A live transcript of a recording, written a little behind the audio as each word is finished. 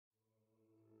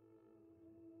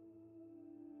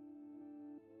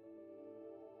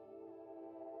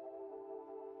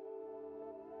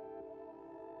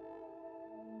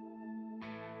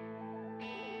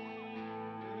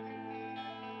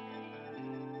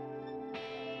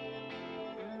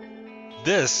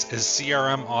This is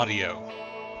CRM Audio,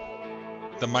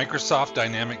 the Microsoft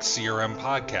Dynamics CRM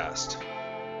podcast,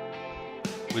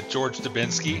 with George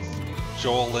Dubinsky,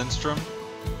 Joel Lindstrom,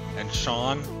 and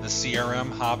Sean the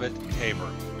CRM Hobbit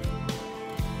Tabor.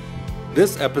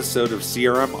 This episode of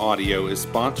CRM Audio is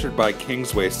sponsored by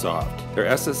Kingswaysoft. Their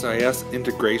SSIS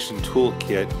integration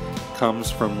toolkit comes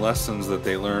from lessons that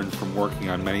they learned from working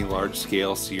on many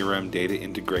large-scale CRM data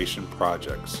integration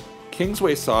projects.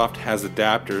 Kingswaysoft has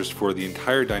adapters for the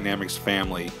entire Dynamics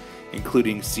family,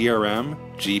 including CRM,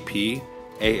 GP,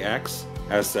 AX,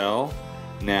 SL,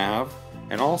 NAV,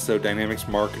 and also Dynamics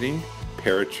Marketing,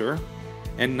 Parature,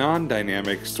 and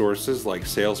non-dynamic sources like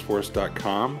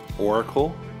Salesforce.com,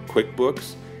 Oracle,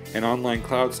 QuickBooks, and online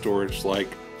cloud storage like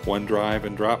OneDrive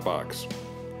and Dropbox.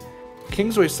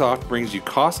 Kingswaysoft brings you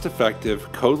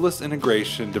cost-effective, codeless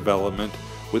integration development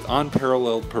with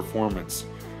unparalleled performance.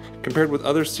 Compared with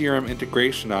other CRM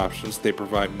integration options, they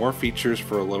provide more features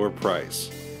for a lower price.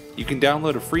 You can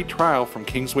download a free trial from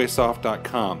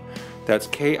kingswaysoft.com. That's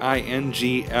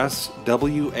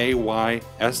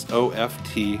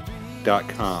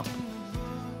KINGSWAYSOFT.com.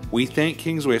 We thank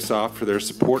Kingswaysoft for their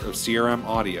support of CRM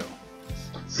Audio.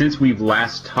 Since we've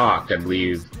last talked, I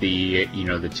believe the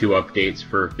two updates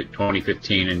for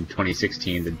 2015 and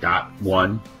 2016, the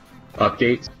 .1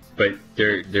 updates, but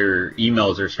their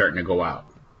emails are starting to go out.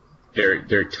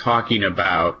 They're talking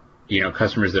about,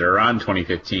 customers that are on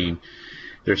 2015,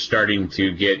 they're starting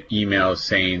to get emails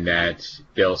saying that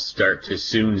they'll start to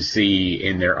soon see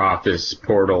in their Office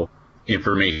portal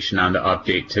information on the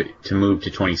update to move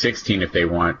to 2016 if they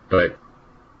want, but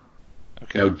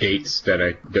okay. No dates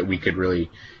that we could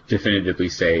really definitively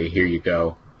say, here you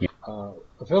go.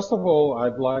 First of all,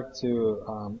 I'd like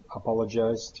to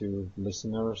apologize to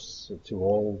listeners, to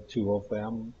all two of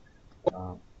them,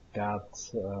 that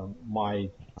my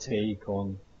take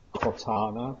on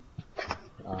Cortana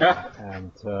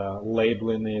and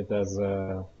labeling it as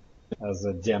a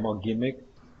demo gimmick.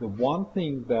 The one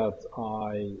thing that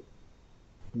I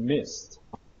missed,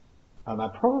 and I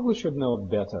probably should know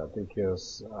better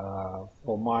because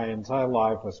for my entire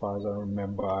life, as far as I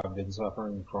remember, I've been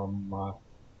suffering from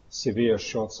severe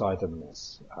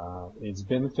short-sightedness. It's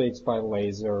been fixed by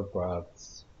laser, but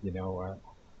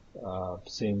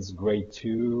since grade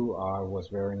 2, I was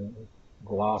wearing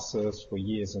glasses for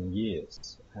years and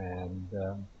years, and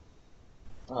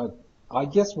I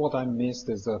guess what I missed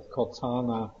is that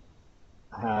Cortana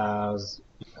has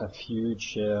a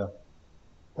future.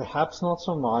 Perhaps not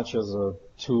so much as a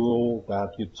tool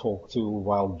that you talk to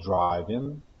while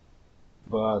driving,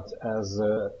 but as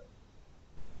a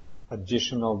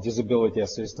additional disability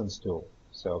assistance tool.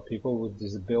 So people with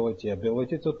disability,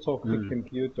 ability to talk to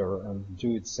computer and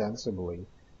do it sensibly,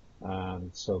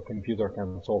 and so computer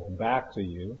can talk back to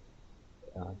you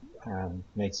and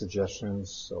make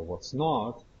suggestions of what's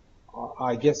not.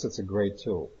 I guess it's a great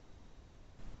tool.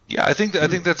 Yeah, I think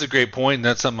that's a great point, and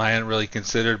that's something I hadn't really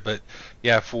considered. But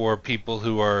yeah, for people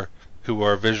who are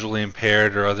visually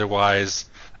impaired or otherwise,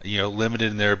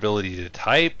 limited in their ability to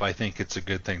type, I think it's a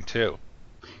good thing too.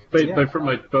 But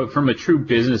from a true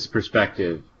business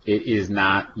perspective, it is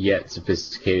not yet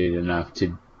sophisticated enough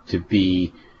to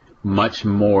be much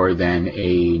more than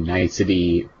a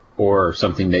nicety or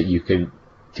something that you could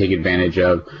take advantage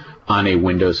of on a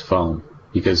Windows phone.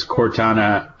 Because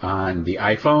Cortana on the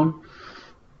iPhone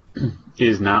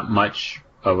is not much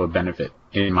of a benefit,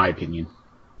 in my opinion.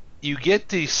 You get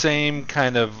the same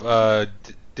kind of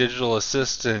digital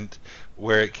assistant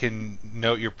where it can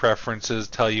note your preferences,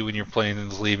 tell you when your plane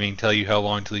is leaving, tell you how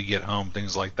long till you get home,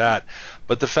 things like that.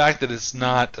 But the fact that it's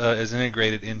not as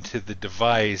integrated into the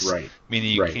device, right.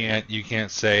 Meaning you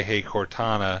can't say, hey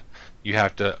Cortana, you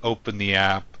have to open the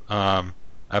app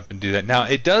up and do that. Now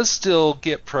it does still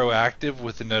get proactive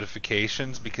with the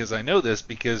notifications, because I know this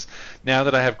because now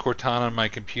that I have Cortana on my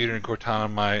computer and Cortana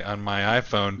on my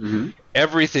iPhone,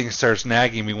 everything starts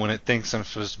nagging me when it thinks I'm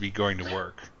supposed to be going to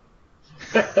work.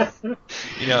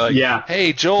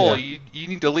 Hey Joel, you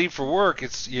need to leave for work.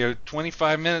 It's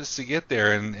 25 minutes to get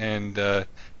there, and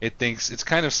it thinks it's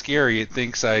kind of scary. It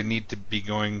thinks I need to be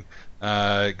going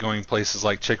places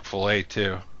like Chick-fil-A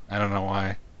too. I don't know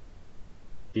why.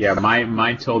 Yeah,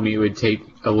 mine told me it would take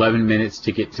 11 minutes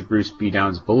to get to Bruce B.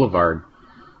 Downs Boulevard,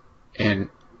 and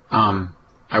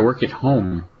I work at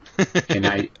home,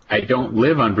 and I don't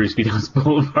live on Bruce B. Downs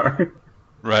Boulevard.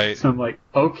 Right. So I'm like,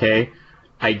 okay,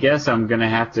 I guess I'm gonna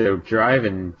have to drive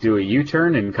and do a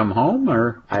U-turn and come home,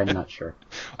 or I'm not sure.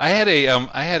 I had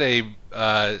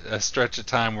a stretch of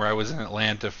time where I was in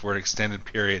Atlanta for an extended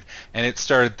period, and it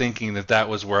started thinking that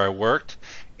was where I worked,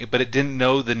 but it didn't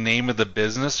know the name of the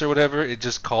business or whatever. It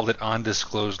just called it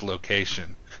undisclosed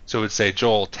location. So it would say,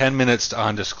 Joel, 10 minutes to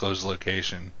undisclosed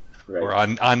location Right. or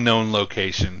unknown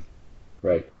location.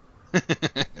 Right.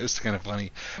 It's kind of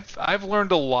funny. I've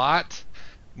learned a lot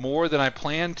more than I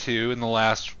planned to in the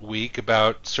last week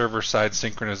about server-side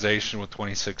synchronization with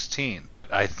 2016.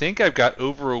 I think I've got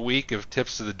over a week of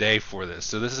tips of the day for this,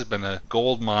 so this has been a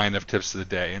gold mine of tips of the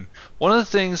day. And one of the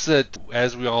things that,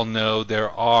 as we all know,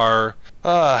 there are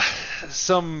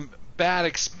some bad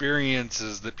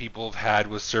experiences that people have had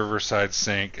with server-side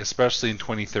sync, especially in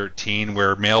 2013,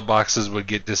 where mailboxes would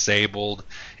get disabled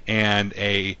and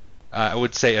I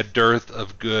would say a dearth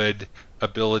of good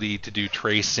ability to do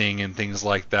tracing and things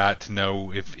like that to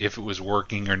know if it was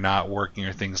working or not working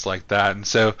or things like that. And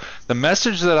so the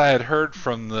message that I had heard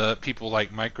from the people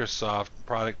like Microsoft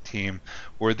product team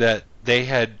were that they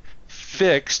had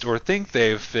fixed or think they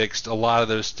have fixed a lot of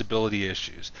those stability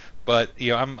issues. But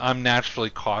I'm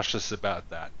naturally cautious about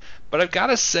that. But I've got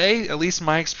to say, at least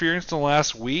my experience in the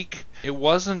last week, it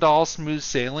wasn't all smooth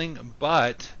sailing,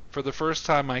 but for the first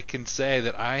time I can say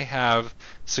that I have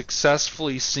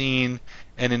successfully seen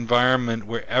an environment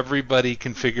where everybody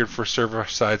configured for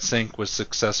server-side sync was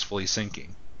successfully syncing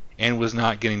and was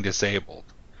not getting disabled.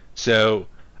 So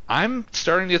I'm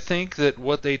starting to think that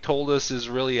what they told us is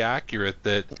really accurate,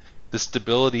 that the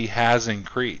stability has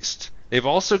increased. They've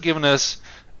also given us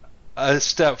a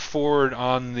step forward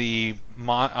on the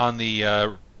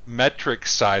metric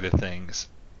side of things,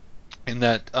 in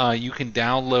that you can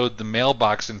download the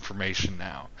mailbox information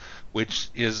now, which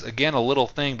is again a little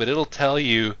thing, but it'll tell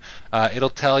you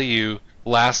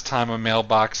last time a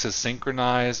mailbox is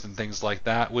synchronized and things like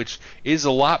that, which is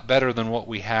a lot better than what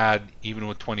we had even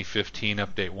with 2015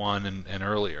 update 1 and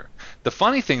earlier. The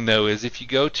funny thing though is if you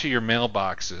go to your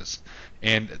mailboxes,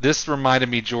 and this reminded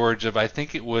me, George, of I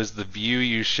think it was the view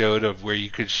you showed of where you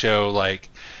could show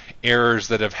like errors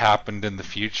that have happened in the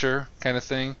future kind of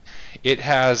thing. It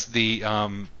has the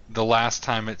last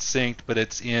time it's synced, but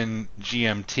it's in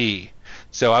GMT.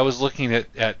 So I was looking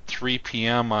at 3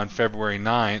 p.m. on February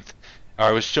 9th. Or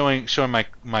I was showing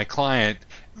my client.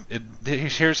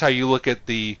 Here's how you look at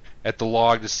the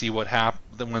log to see what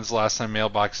happened. When's the last time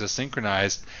mailbox is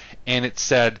synchronized? And it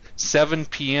said 7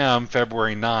 p.m.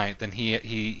 February 9th, and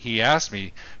he asked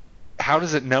me, how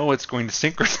does it know it's going to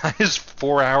synchronize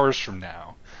 4 hours from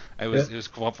now? It was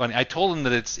quite funny. I told him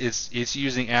that it's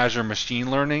using Azure machine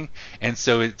learning, and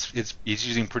so it's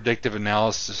using predictive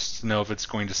analysis to know if it's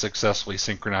going to successfully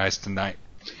synchronize tonight.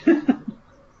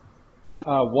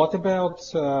 What about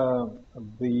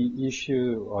the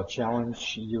issue or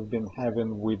challenge you've been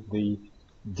having with the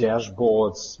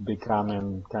dashboards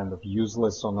becoming kind of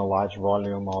useless on a large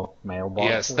volume of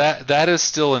mailboxes? Yes, that is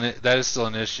still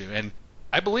an issue, and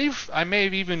I believe I may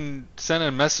have even sent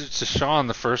a message to Sean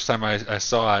the first time I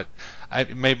saw it.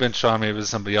 It may have been Sean, maybe it was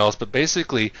somebody else, but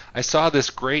basically I saw this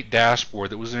great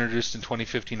dashboard that was introduced in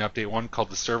 2015 Update 1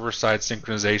 called the Server-Side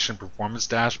Synchronization Performance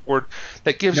Dashboard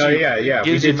that gives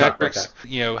you metrics,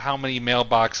 how many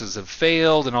mailboxes have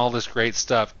failed and all this great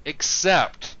stuff,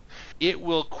 except it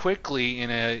will quickly in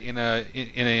an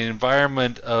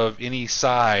environment of any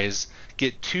size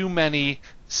get too many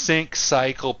sync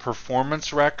cycle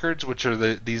performance records, which are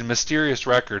these mysterious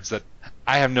records that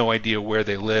I have no idea where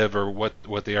they live or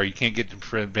what they are. You can't get them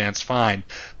for advanced find,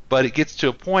 but it gets to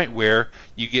a point where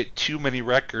you get too many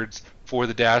records for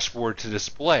the dashboard to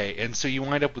display, and so you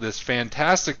wind up with this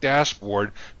fantastic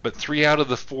dashboard, but 3 out of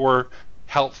the 4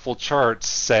 helpful charts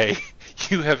say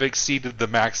you have exceeded the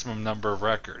maximum number of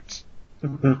records.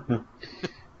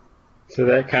 So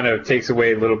that kind of takes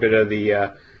away a little bit of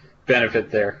the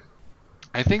benefit there.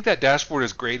 I think that dashboard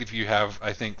is great if you have,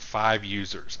 5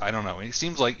 users. I don't know. It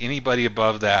seems like anybody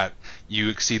above that, you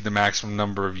exceed the maximum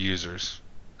number of users,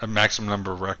 a maximum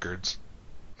number of records.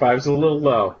 5's a little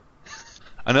low.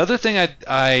 Another thing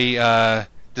I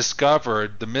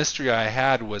discovered, the mystery I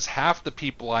had, was half the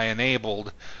people I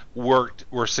enabled were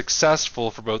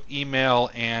successful for both email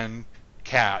and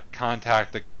CAT,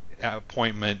 contact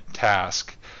appointment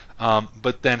task.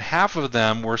 But then half of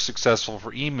them were successful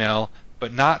for email,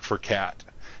 but not for CAT.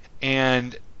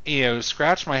 And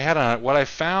scratched my head on it. What I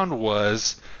found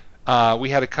was we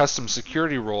had a custom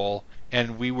security role,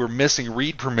 and we were missing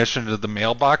read permission to the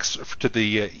mailbox, to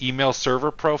the email server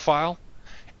profile,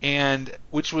 and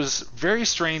which was very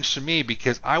strange to me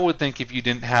because I would think if you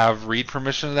didn't have read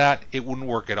permission to that, it wouldn't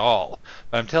work at all.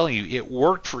 But I'm telling you, it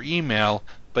worked for email,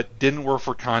 but didn't work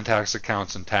for contacts,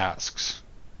 accounts, and tasks.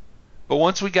 But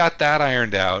once we got that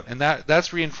ironed out, and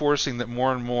that's reinforcing that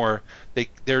more and more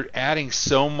they're adding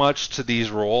so much to these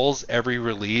roles every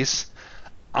release.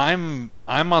 I'm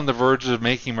on the verge of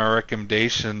making my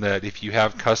recommendation that if you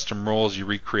have custom roles, you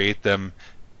recreate them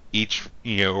each,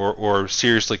 or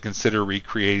seriously consider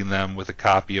recreating them with a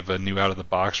copy of a new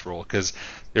out-of-the-box rule, because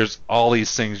there's all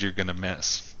these things you're going to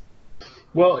miss.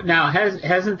 Well, now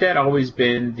hasn't that always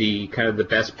been the kind of the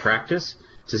best practice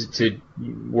to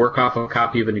work off a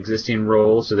copy of an existing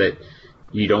role so that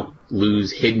you don't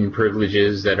lose hidden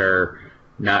privileges that are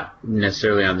not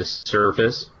necessarily on the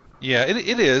surface? Yeah,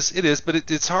 it is, but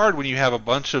it's hard when you have a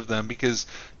bunch of them, because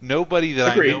nobody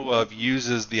that Agreed. I know of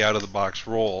uses the out-of-the-box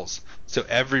roles. So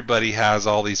everybody has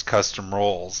all these custom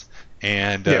roles,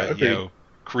 and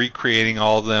recreating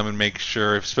all of them and making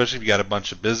sure, especially if you got a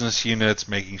bunch of business units,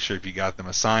 making sure if you got them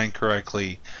assigned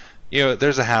correctly,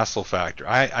 there's a hassle factor.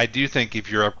 I do think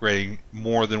if you're upgrading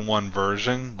more than one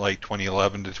version, like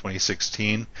 2011 to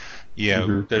 2016,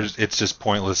 it's just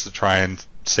pointless to try and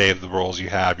save the roles you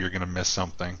have. You're going to miss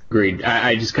something. Agreed.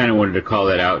 I just kind of wanted to call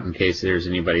that out in case there's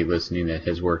anybody listening that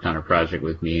has worked on a project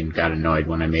with me and got annoyed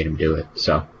when I made him do it.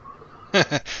 So.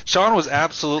 Sean was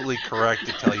absolutely correct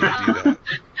to tell you to do that.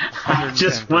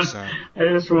 110%. I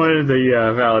just wanted the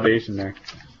validation there.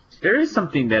 There is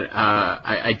something that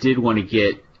I did want to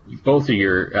get both of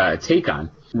your take on.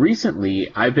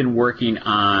 Recently, I've been working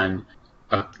on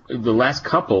the last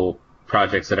couple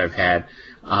projects that I've had.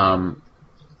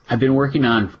 I've been working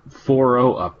on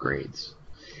 4.0 upgrades,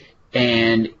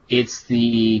 and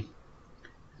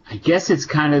I guess it's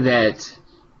kind of that,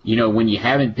 when you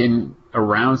haven't been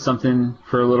around something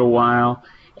for a little while,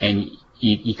 and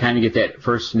you kind of get that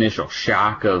first initial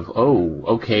shock of, oh,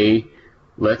 okay,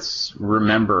 let's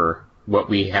remember what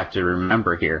we have to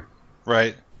remember here.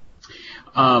 Right.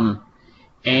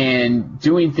 And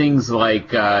doing things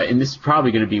like, and this is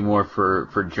probably going to be more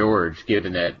for George,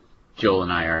 given that Joel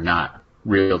and I are not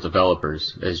real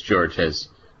developers, as George has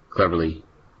cleverly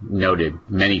noted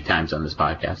many times on this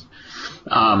podcast.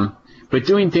 But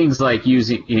doing things like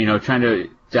using, trying to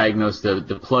diagnose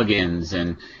the plugins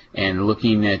and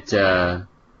looking at,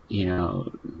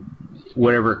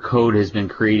 whatever code has been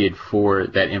created for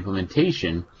that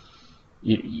implementation,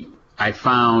 I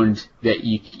found that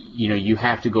you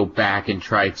have to go back and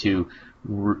try to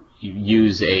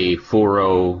use a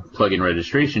 4.0 plugin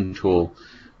registration tool,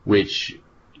 which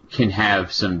can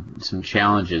have some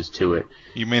challenges to it.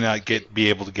 You may not be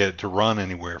able to get it to run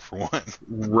anywhere, for one.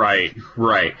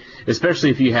 Right. Especially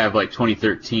if you have like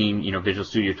 2013, Visual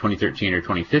Studio 2013 or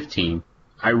 2015.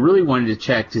 I really wanted to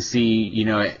check to see,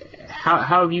 how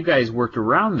have you guys worked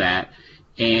around that,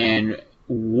 and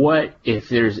what if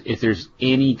there's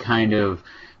any kind of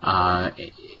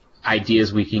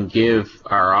ideas we can give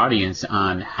our audience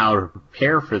on how to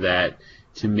prepare for that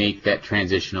to make that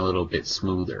transition a little bit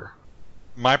smoother.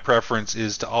 My preference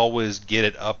is to always get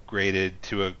it upgraded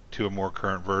to a more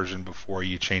current version before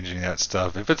you change any of that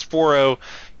stuff. If it's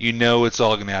 4.0, it's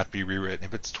all going to have to be rewritten.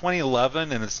 If it's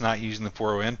 2011 and it's not using the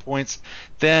 4.0 endpoints,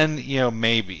 then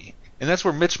maybe. And that's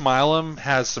where Mitch Milam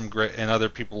has some great, and other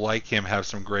people like him have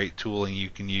some great tooling you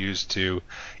can use to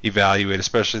evaluate,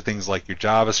 especially things like your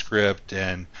JavaScript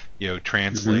and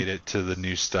translate it to the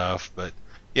new stuff. But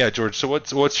yeah, George, so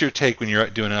what's your take when you're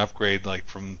doing an upgrade like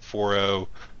from 4.0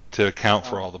 to account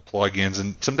for all the plugins?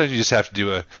 And sometimes you just have to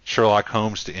do a Sherlock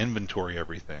Holmes to inventory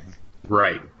everything.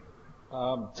 Right.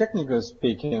 Technically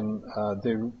speaking,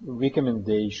 the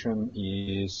recommendation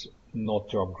is not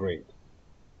to upgrade.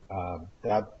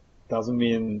 That doesn't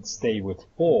mean stay with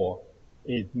 4.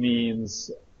 It means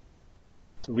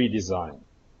redesign.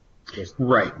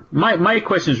 Right. My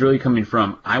question is really coming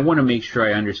from, I want to make sure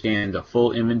I understand the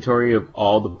full inventory of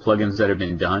all the plugins that have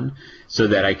been done so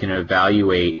that I can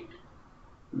evaluate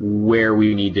where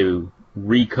we need to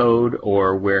recode,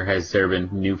 or where has there been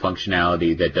new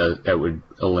functionality that would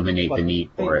eliminate the need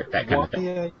for it, that kind of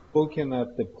thing. Looking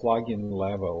at the plugin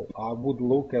level, I would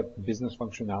look at business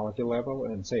functionality level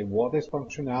and say, what is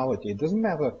functionality? It doesn't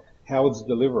matter how it's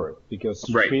delivered, because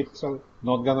scripts are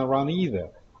not going to run either.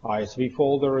 ISV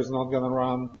folder is not going to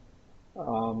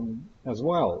run as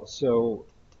well. So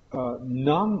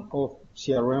none of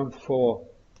CRM for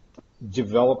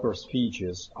developers'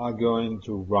 features are going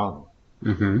to run.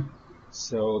 Mm-hmm.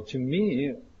 So to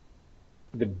me,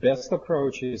 the best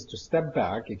approach is to step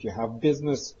back. If you have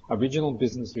original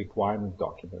business requirement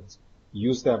documents,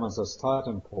 use them as a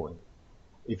starting point.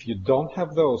 If you don't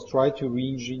have those, try to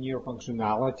re-engineer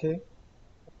functionality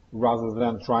rather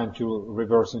than trying to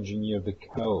reverse engineer the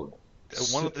code.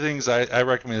 One of the things I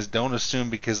recommend is don't assume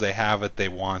because they have it, they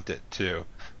want it too.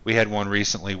 We had one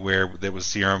recently where there was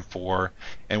CRM4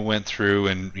 and went through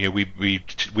and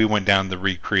we went down the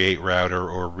recreate route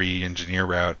or re-engineer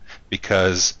route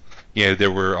because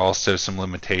there were also some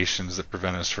limitations that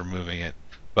prevent us from moving it.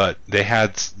 but they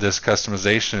had this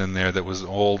customization in there that was an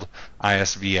old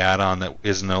ISV add-on that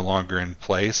is no longer in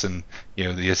place, and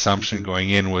the assumption going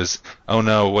in was, oh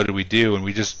no, what did we do? And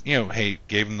we just hey,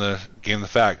 gave them the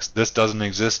facts. This doesn't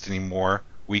exist anymore.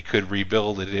 We could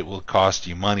rebuild it. It will cost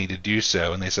you money to do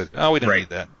so. And they said, oh, we don't need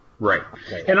that. Right.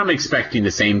 And I'm expecting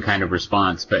the same kind of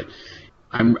response, but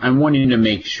I'm wanting to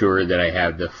make sure that I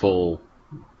have the full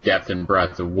depth and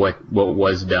breadth of what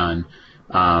was done.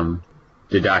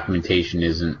 The documentation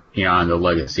isn't, on the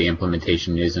legacy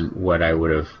implementation isn't what I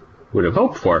would have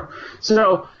hoped for.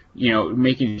 So,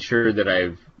 making sure that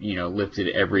I've, lifted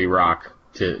every rock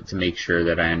to make sure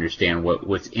that I understand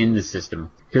what's in the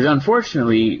system. Because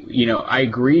unfortunately, I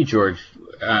agree, George,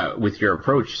 with your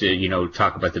approach to,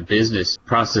 talk about the business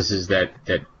processes that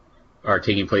are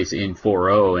taking place in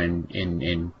 4.0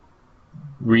 and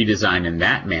redesign in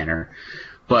that manner.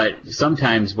 But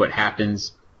sometimes what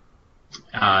happens,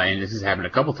 and this has happened a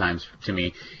couple times to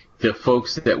me, the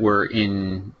folks that were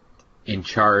in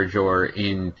charge or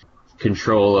in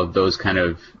control of those kind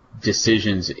of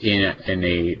decisions in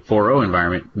a 4.0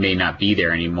 environment may not be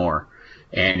there anymore.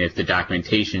 And if the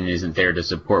documentation isn't there to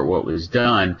support what was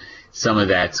done, some of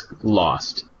that's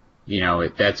lost.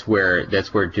 That's where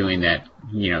doing that,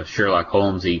 Sherlock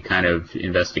Holmes-y kind of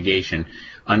investigation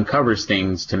uncovers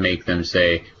things to make them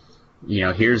say,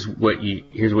 here's what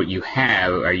you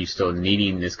have. Are you still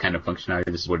needing this kind of functionality?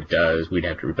 This is what it does. We'd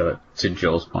have to rebuild it, to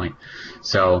Joel's point.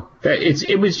 So it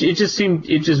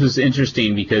just was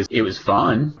interesting because it was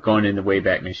fun going in the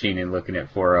Wayback Machine and looking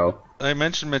at 4.0. I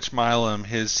mentioned Mitch Milam.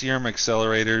 His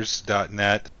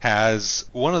CRMaccelerators.net has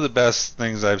one of the best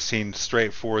things I've seen,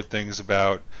 straightforward things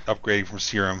about upgrading from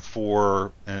CRM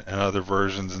 4 and other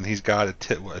versions, and he's got a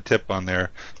tip on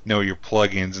there, know your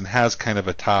plugins, and has kind of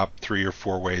a top 3 or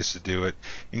 4 ways to do it,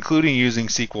 including using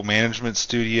SQL Management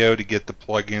Studio to get the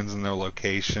plugins and their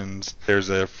locations. There's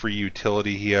a free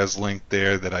utility he has linked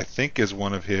there that I think is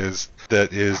one of his,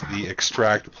 that is the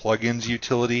Extract Plugins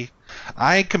utility.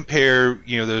 I compare,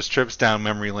 those trips down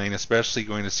memory lane, especially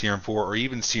going to CRM4 or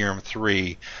even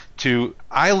CRM3, to,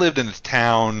 I lived in a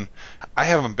town, I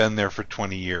haven't been there for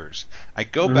 20 years. I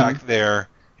go back there,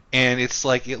 and it's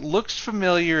like, it looks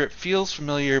familiar, it feels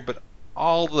familiar, but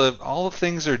all the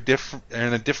things are different,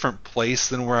 in a different place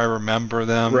than where I remember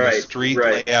them. Right, the street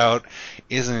layout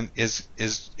is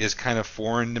kind of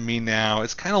foreign to me now.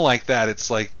 It's kind of like that. It's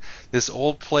like this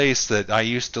old place that I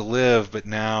used to live, but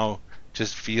now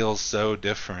just feels so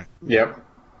different. Yep.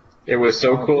 It was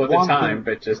so cool at the time,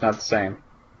 but just not the same.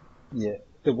 Yeah.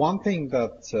 The one thing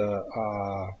that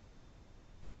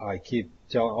I keep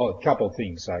telling, a couple of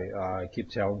things I keep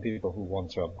telling people who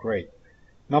want to upgrade.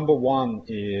 Number one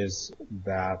is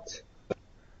that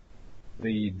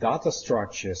the data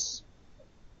structures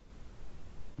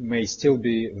may still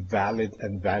be valid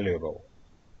and valuable.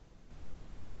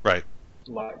 Right.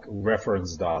 Like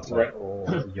reference data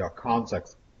or your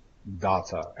contact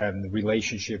data and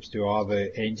relationships to other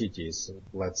entities.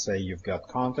 Let's say you've got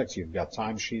contacts, you've got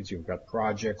timesheets, you've got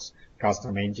projects,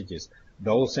 custom entities.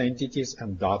 Those entities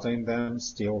and data in them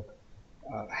still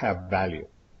have value.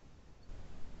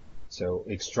 So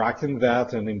extracting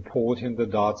that and importing the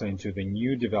data into the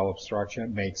new developed structure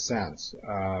makes sense.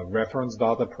 Reference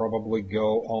data probably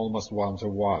go almost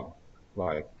one-to-one,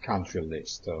 like country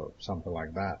list or something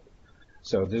like that.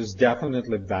 So there's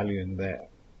definitely value in there.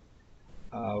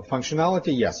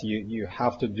 Functionality, yes, you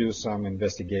have to do some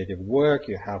investigative work.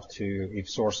 You have to, if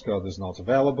source code is not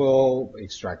available,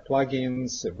 extract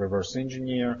plugins, reverse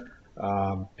engineer,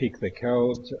 pick the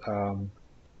code,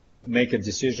 make a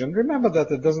decision. Remember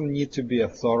that it doesn't need to be a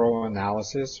thorough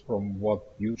analysis from what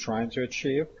you're trying to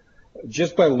achieve.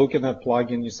 Just by looking at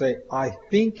plugin, you say, I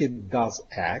think it does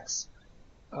X.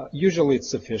 Usually it's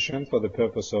sufficient for the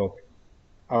purpose of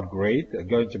upgrade,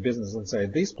 go into business and say,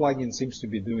 this plugin seems to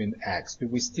be doing X. Do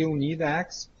we still need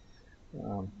X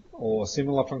or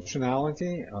similar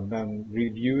functionality? And then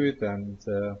review it and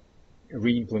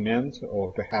re-implement,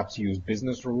 or perhaps use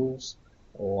business rules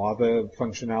or other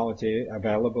functionality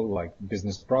available like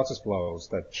business process flows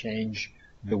that change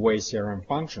the way CRM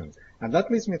functions. And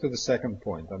that leads me to the second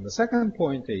point. And the second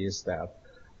point is that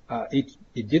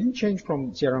it didn't change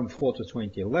from CRM 4 to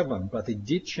 2011, but it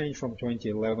did change from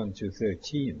 2011 to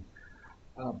 13.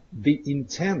 The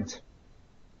intent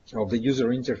of the user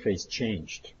interface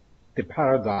changed. The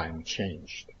paradigm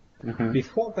changed. Mm-hmm.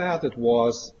 Before that, it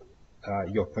was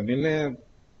your familiar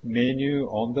menu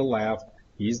on the left.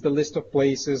 Here's the list of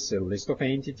places, a list of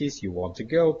entities you want to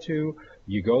go to.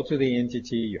 You go to the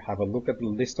entity, you have a look at the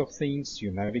list of things,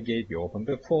 you navigate, you open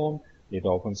the form. It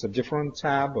opens a different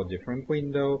tab or different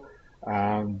window.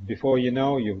 Before you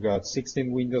know, you've got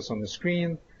 16 windows on the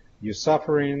screen. you're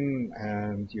suffering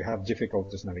and you have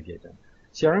difficulties navigating.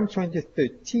 CRM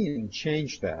 2013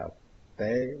 changed that.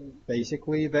 They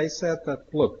said that,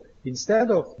 look,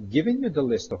 instead of giving you the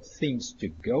list of things to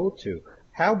go to,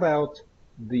 how about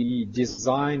the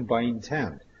design by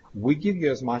intent? We give you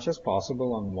as much as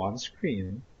possible on one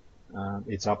screen.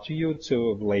 It's up to you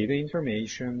to lay the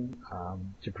information,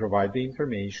 to provide the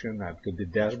information. That could be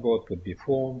dashboard, could be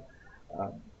form.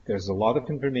 There's a lot of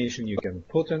information you can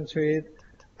put into it.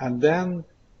 And then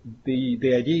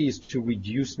the idea is to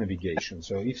reduce navigation.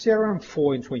 So if CRM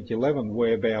 4 in 2011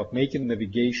 were about making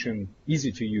navigation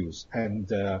easy to use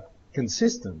and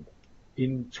consistent,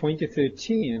 in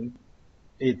 2013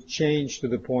 it changed to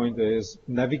the point is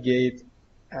navigate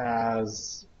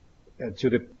as to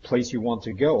the place you want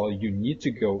to go or you need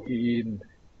to go in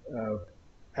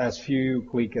as few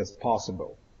clicks as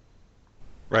possible.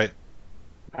 Right.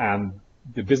 And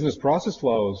the business process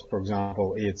flows, for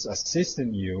example, it's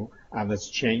assisting you, and it's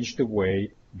changed the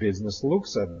way business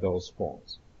looks at those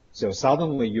forms. So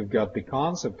suddenly you've got the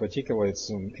concept, particularly it's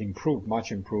improved,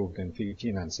 much improved in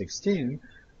 15 and 16,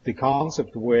 the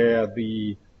concept where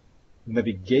the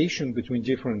navigation between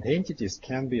different entities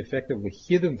can be effectively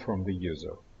hidden from the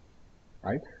user,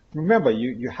 right? Remember,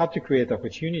 you had to create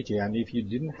opportunity, and if you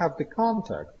didn't have the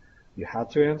contact, you had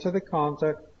to enter the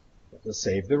contact,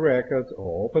 save the record,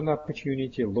 or open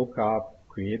opportunity, look up,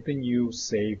 create the new,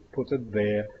 save, put it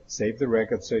there, save the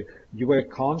record. So you were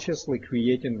consciously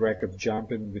creating records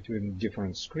jumping between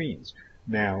different screens.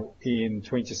 Now, in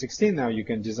 2016, now you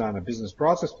can design a business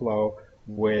process flow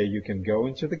where you can go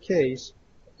into the case.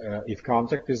 If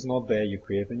contact is not there, you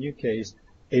create a new case.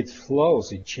 It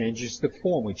flows, it changes the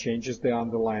form, it changes the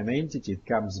underlying entity, it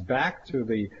comes back to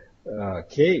the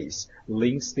case,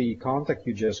 links the contact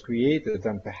you just created,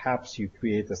 and perhaps you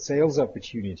create a sales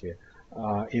opportunity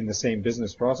in the same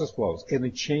business process flows, and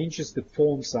it changes the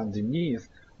forms underneath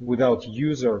without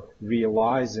user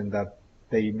realizing that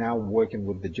they now working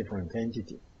with the different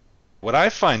entity. What I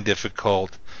find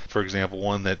difficult, for example,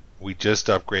 one that we just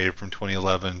upgraded from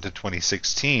 2011 to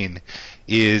 2016,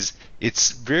 is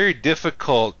it's very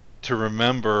difficult to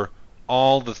remember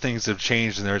all the things that have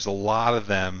changed, and there's a lot of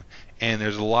them, and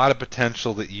there's a lot of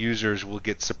potential that users will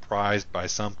get surprised by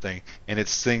something, and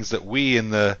it's things that we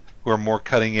who are more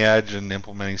cutting edge and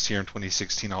implementing CRM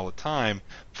 2016 all the time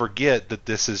forget that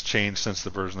this has changed since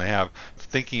the version they have.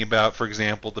 Thinking about, for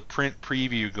example, the print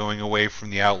preview going away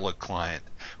from the Outlook client,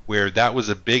 where that was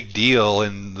a big deal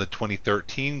in the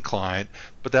 2013 client,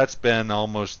 but that's been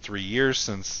almost 3 years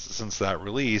since that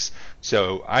release,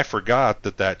 so I forgot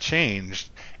that changed.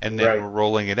 And then Right. We're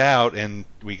rolling it out, and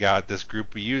we got this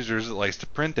group of users that likes to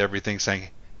print everything saying,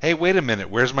 hey, wait a minute,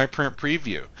 where's my print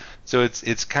preview? So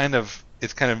it's kind of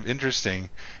interesting.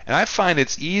 And I find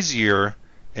it's easier,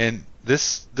 and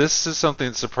this is something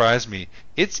that surprised me,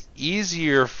 it's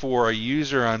easier for a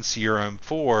user on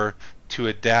CRM4 to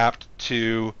adapt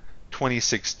to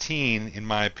 2016, in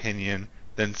my opinion,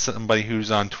 than somebody who's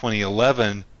on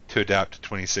 2011 to adapt to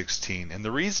 2016. And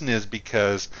the reason is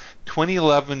because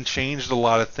 2011 changed a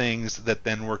lot of things that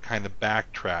then were kind of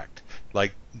backtracked.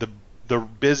 Like the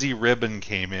busy ribbon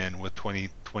came in with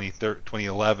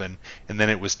 2011, and then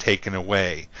it was taken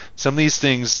away. Some of these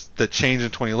things that changed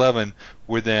in 2011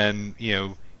 were then,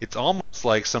 it's almost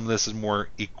like some of this is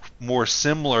more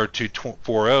similar to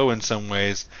 4.0 in some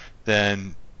ways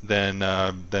than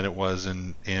it was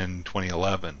in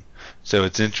 2011. So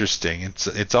it's interesting.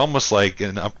 It's almost like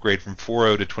an upgrade from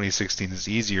 4.0 to 2016 is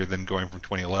easier than going from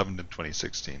 2011 to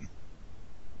 2016.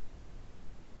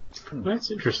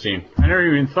 That's interesting. I never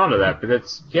even thought of that, but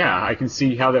I can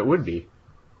see how that would be.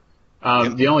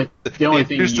 The only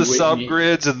thing Here's the you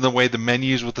subgrids and the way the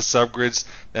menus with the subgrids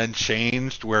then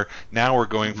changed, where now we're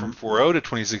going from 4.0 to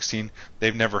 2016.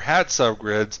 They've never had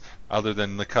subgrids other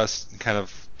than the kind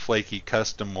of flaky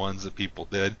custom ones that people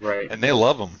did, right, and they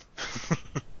love them.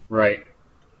 Right.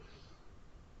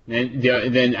 And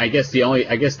then I guess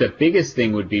the biggest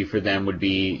thing would be for them would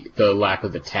be the lack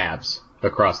of the tabs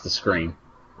across the screen.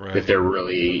 Right. If they're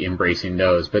really embracing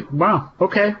those. But wow,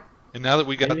 okay. And now that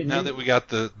we got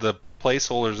the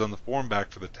placeholders on the form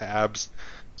back for the tabs,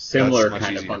 similar that's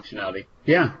kind easier. of functionality.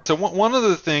 Yeah. So one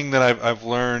other thing that I've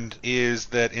learned is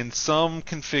that in some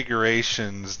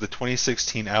configurations, the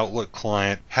 2016 Outlook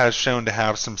client has shown to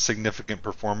have some significant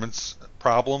performance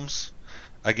problems.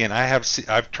 Again,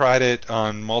 I've tried it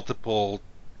on multiple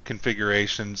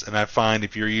configurations, and I find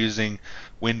if you're using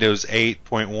Windows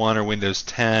 8.1 or Windows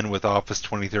 10 with Office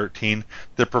 2013,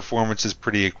 the performance is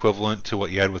pretty equivalent to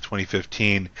what you had with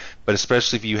 2015. But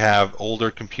especially if you have older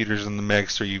computers in the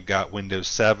mix, or you've got Windows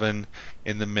 7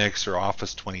 in the mix, or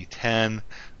Office 2010,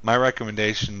 my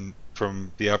recommendation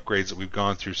from the upgrades that we've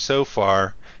gone through so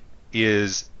far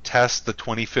is test the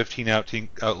 2015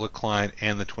 Outlook client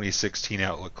and the 2016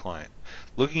 Outlook client.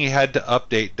 Looking ahead to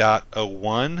update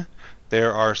 .01,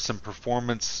 there are some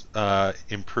performance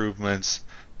improvements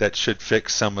that should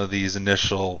fix some of these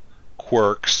initial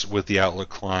quirks with the Outlook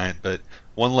client. But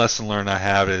one lesson learned I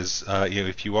have is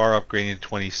if you are upgrading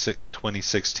to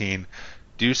 2016,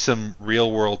 do some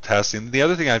real world testing. The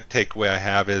other thing I take away I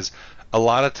have is a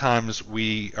lot of times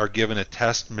we are given a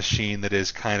test machine that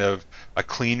is kind of a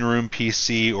clean room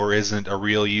PC or isn't a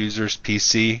real user's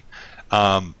PC.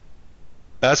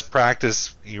 Best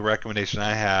practice recommendation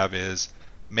I have is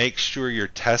make sure you're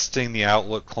testing the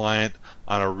Outlook client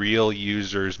on a real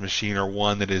user's machine or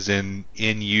one that is in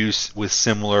use with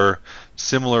similar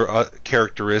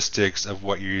characteristics of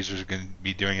what your users are going to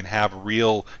be doing, and have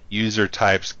real user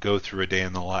types go through a day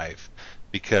in the life.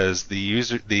 Because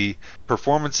the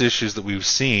performance issues that we've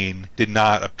seen did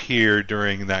not appear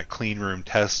during that clean room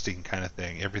testing kind of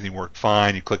thing. Everything worked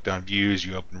fine. You clicked on views,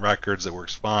 you opened records, it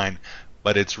works fine.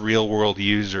 But it's real world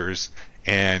users,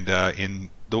 and in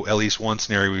at least one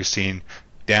scenario we've seen,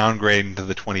 downgrading to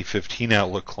the 2015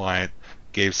 Outlook client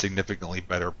gave significantly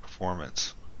better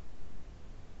performance.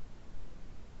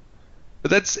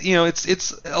 But that's,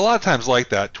 it's a lot of times like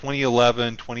that.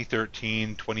 2011,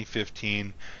 2013,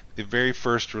 2015. The very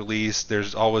first release,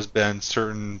 there's always been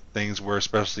certain things where,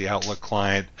 especially Outlook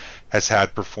client has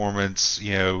had performance,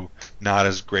 not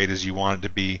as great as you want it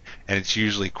to be, and it's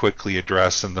usually quickly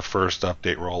addressed in the first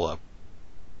update roll-up,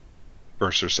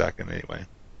 first or second anyway.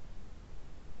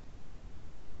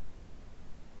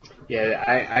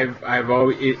 Yeah,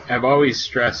 I've always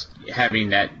stressed having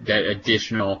that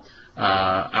additional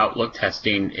Outlook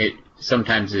testing. It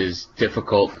sometimes is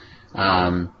difficult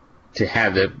to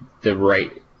have the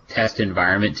right test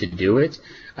environment to do it.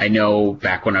 I know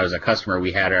back when I was a customer,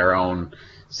 we had our own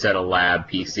set of lab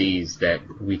PCs that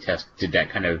we did that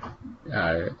kind of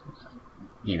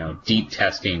deep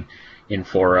testing in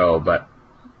 4.0. But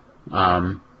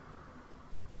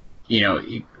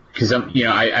because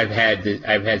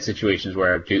I've had situations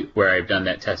where I've done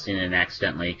that testing and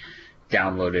accidentally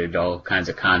downloaded all kinds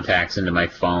of contacts into my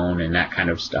phone and that kind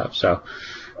of stuff. So,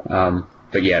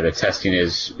 but yeah, the testing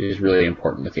is really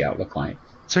important with the Outlook client.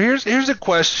 So here's a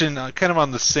question, kind of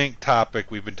on the sync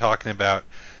topic we've been talking about,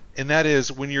 and that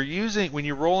is when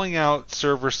you're rolling out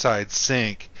server-side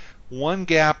sync, one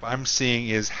gap I'm seeing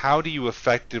is how do you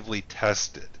effectively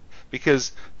test it?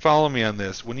 Because follow me on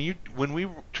this. When we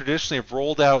traditionally have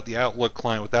rolled out the Outlook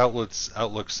client with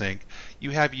Outlook Sync, you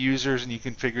have users and you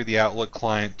configure the Outlook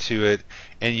client to it,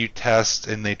 and you test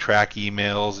and they track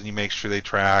emails and you make sure they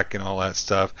track and all that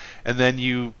stuff, and then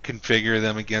you configure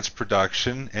them against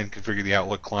production and configure the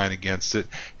Outlook client against it.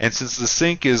 And since the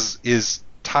sync is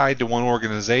tied to one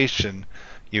organization,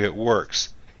 it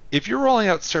works. If you're rolling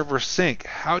out server sync,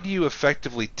 how do you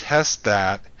effectively test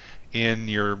that in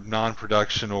your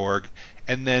non-production org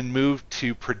and then move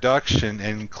to production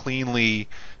and cleanly,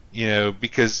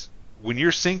 because when you're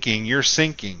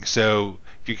syncing. So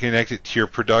if you connect it to your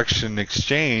production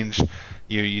exchange,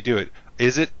 you do it.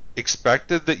 Is it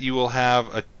expected that you will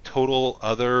have a total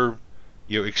other,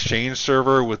 exchange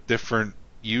server with different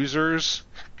users?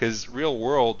 Because real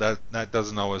world, that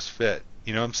doesn't always fit.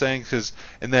 You know what I'm saying?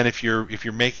 And then if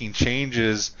you're making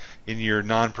changes in your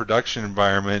non-production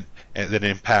environment that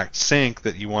impact sync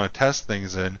that you want to test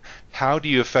things in, how do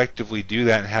you effectively do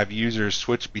that and have users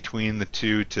switch between the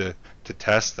two to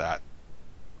test that?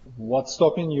 What's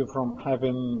stopping you from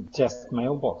having test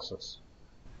mailboxes?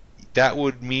 That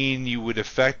would mean you would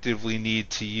effectively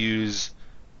need to use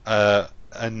a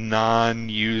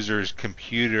non-user's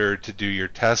computer to do your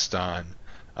test on.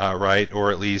 Right,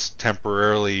 or at least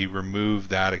temporarily remove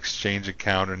that exchange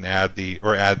account and add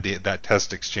that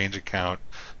test exchange account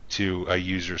to a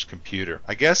user's computer.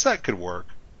 I guess that could work.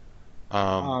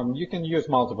 You can use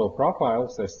multiple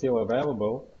profiles; they're still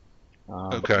available.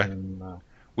 Okay.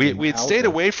 We had stayed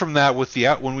away from that with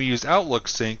when we used Outlook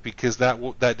Sync because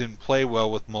that didn't play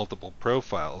well with multiple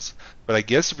profiles. But I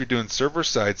guess if you're doing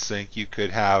server-side sync, you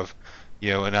could have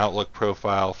an Outlook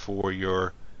profile for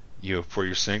your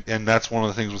sync, and that's one of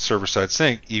the things with server-side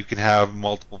sync. You can have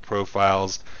multiple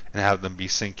profiles and have them be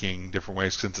syncing different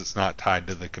ways since it's not tied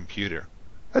to the computer.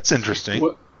 That's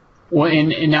interesting. Well,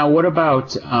 and now what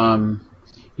about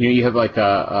you have like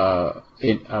a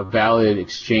valid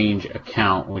exchange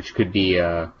account, which could be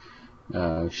a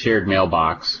shared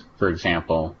mailbox, for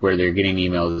example, where they're getting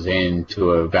emails in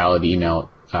to a valid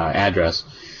email address.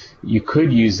 You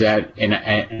could use that, and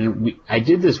I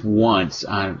did this once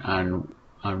on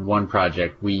one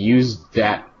project. We used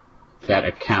that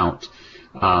account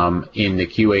in the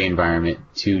QA environment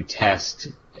to test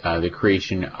the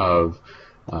creation of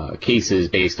cases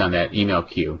based on that email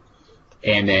queue,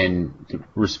 and then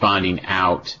responding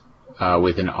out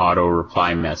with an auto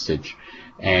reply message,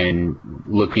 and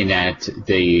looking at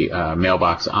the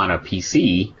mailbox on a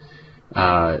PC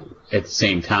at the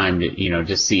same time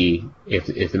to see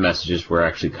if the messages were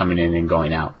actually coming in and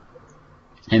going out.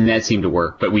 And that seemed to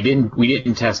work, but we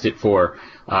didn't test it for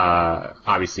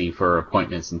obviously for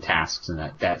appointments and tasks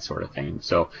and that sort of thing.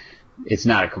 So it's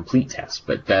not a complete test,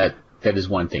 but that is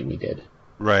one thing we did.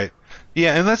 Right.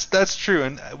 Yeah, and that's true.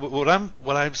 And what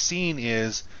I've seen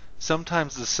is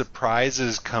sometimes the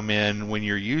surprises come in when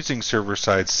you're using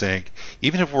server-side sync.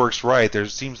 Even if it works right, there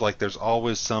seems like there's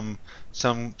always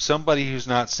somebody who's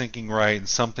not syncing right and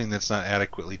something that's not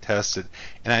adequately tested.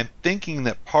 And I'm thinking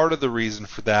that part of the reason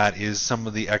for that is some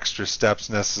of the extra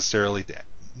steps necessary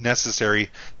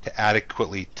to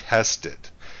adequately test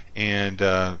it. And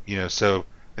so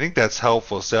I think that's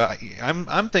helpful. So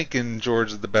I'm thinking,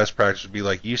 George, that the best practice would be,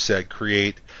 like you said,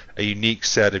 create a unique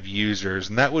set of users,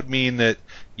 and that would mean that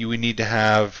you would need to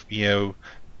have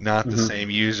not the same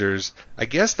users. I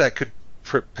guess that could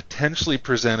potentially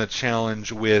present a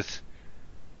challenge with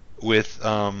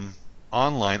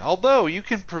online. Although you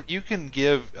can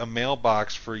give a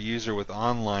mailbox for a user with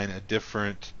online a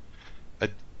different.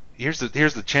 Here's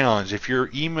the challenge: if your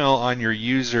email on your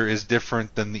user is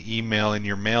different than the email in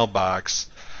your mailbox,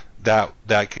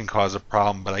 that can cause a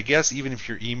problem. But I guess even if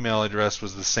your email address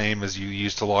was the same as you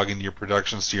used to log into your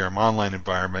production CRM online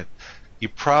environment, you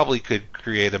probably could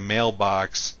create a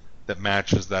mailbox that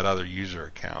matches that other user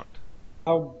account.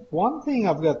 One thing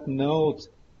I've got note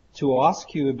to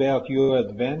ask you about your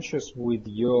adventures with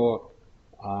your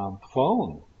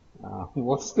phone.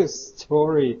 What's the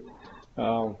story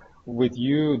with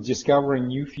you discovering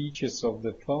new features of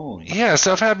the phone? Yeah,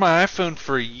 so I've had my iPhone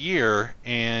for a year,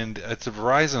 and it's a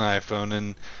Verizon iPhone,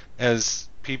 and as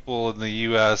people in the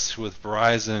U.S. with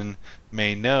Verizon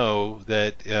may know,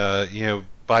 that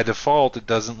by default it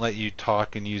doesn't let you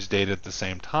talk and use data at the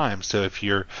same time. So if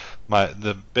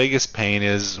the biggest pain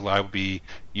is I would be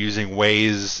using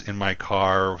Waze in my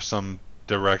car or some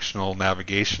directional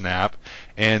navigation app,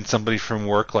 and somebody from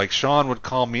work like Sean would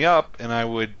call me up, and I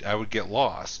would get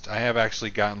lost. I have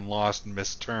actually gotten lost and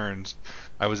missed turns.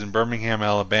 I was in Birmingham,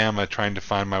 Alabama, trying to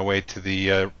find my way to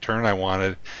the turn I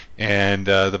wanted, and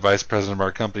the vice president of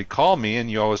our company called me,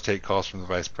 and you always take calls from the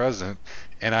vice president,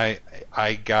 and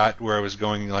I got where I was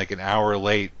going like an hour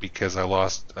late because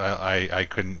I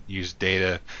couldn't use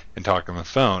data and talk on the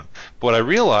phone. But what I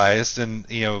realized, and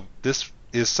this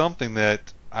is something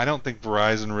that I don't think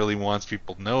Verizon really wants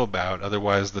people to know about,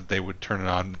 otherwise that they would turn it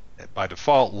on by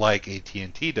default like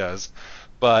AT&T does.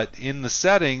 But in the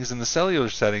settings, in the cellular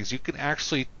settings, you can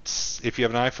actually, if you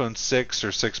have an iPhone 6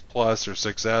 or 6 Plus or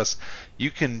 6S, you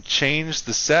can change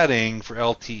the setting for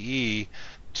LTE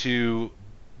to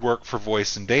work for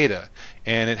voice and data.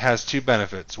 And it has two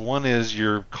benefits. One is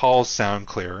your calls sound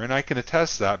clearer, and I can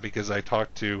attest that because I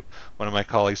talked to one of my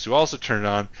colleagues who also turned it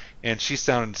on, and she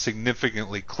sounded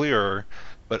significantly clearer.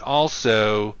 But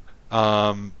also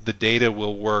the data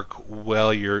will work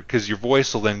well because your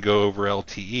voice will then go over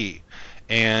LTE,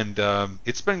 and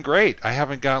it's been great. I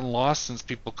haven't gotten lost since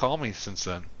people call me since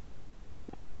then.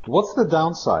 What's the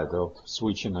downside of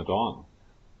switching it on?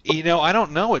 I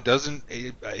don't know. It doesn't.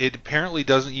 It apparently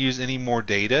doesn't use any more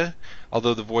data.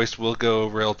 Although the voice will go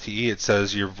over LTE, it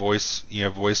says your voice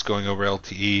going over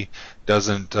LTE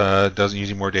doesn't use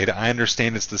any more data. I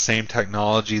understand it's the same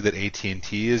technology that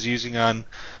AT&T is using on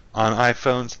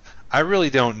iPhones. I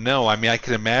really don't know. I mean, I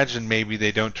can imagine maybe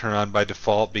they don't turn on by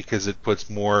default because it puts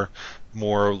more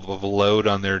of a load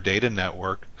on their data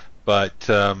network. But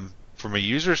from a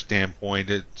user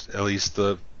standpoint, it's at least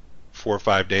the 4 or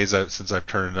 5 days since I've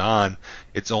turned it on,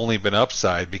 it's only been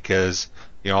upside because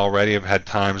already I've had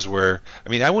times where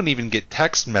I wouldn't even get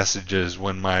text messages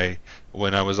when I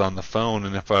was on the phone,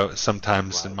 and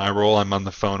sometimes in my role I'm on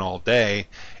the phone all day,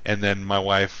 and then my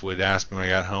wife would ask me when I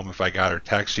got home if I got her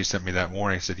text she sent me that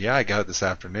morning. I said, yeah, I got it this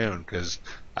afternoon because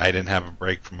I didn't have a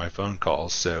break from my phone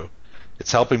calls. So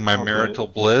it's helping my marital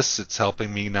bliss. It's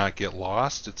helping me not get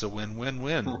lost. It's a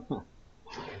win-win-win.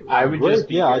 I would just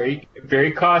be very,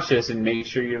 very cautious and make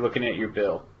sure you're looking at your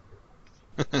bill.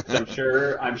 I'm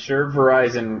sure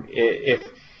Verizon,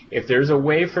 if there's a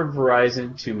way for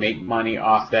Verizon to make money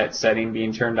off that setting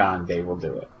being turned on, they will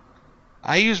do it.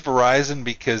 I use Verizon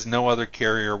because no other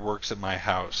carrier works at my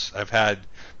house. I've had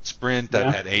Sprint,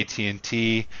 I've had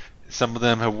AT&T. Some of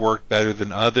them have worked better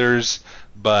than others,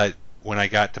 but when I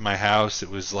got to my house, it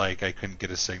was like I couldn't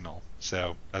get a signal.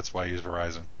 So that's why I use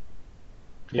Verizon.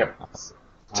 Yep.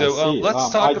 I So see. let's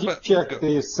I talk did about. check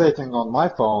the setting on my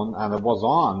phone, and it was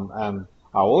on, and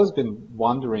I've always been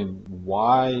wondering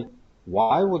why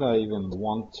would I even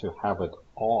want to have it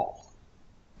off?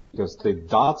 Because the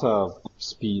data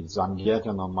speeds I'm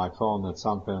getting on my phone is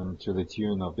something to the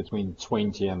tune of between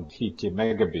 20 and 50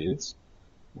 megabits,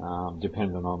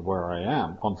 depending on where I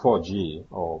am, on 4G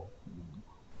or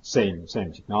same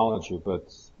technology,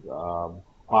 but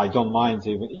I don't mind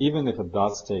even if it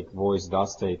does take voice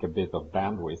does take a bit of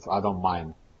bandwidth. I don't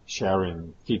mind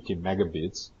sharing 50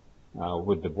 megabits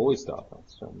with the voice data.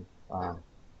 So,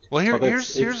 Well, but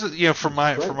here's from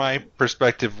it's great. my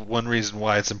perspective, one reason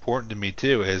why it's important to me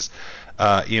too is,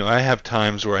 I have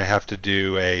times where I have to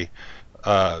do a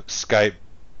Skype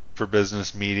for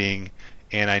business meeting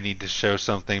and I need to show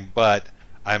something, but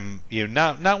I'm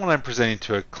not when I'm presenting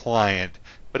to a client,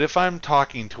 but if I'm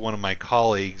talking to one of my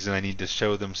colleagues and I need to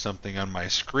show them something on my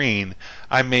screen,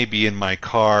 I may be in my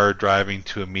car driving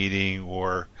to a meeting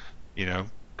or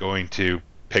going to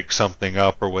pick something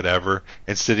up or whatever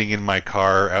and sitting in my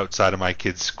car outside of my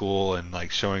kid's school and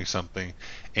like showing something.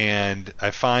 And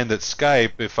I find that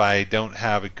Skype, if I don't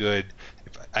have a good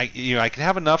if I can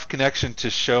have enough connection to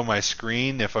show my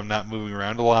screen if I'm not moving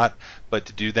around a lot, but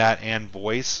to do that and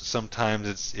voice,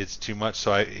 sometimes it's too much.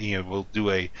 So I will do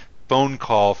a phone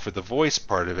call for the voice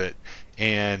part of it,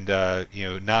 and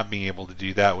not being able to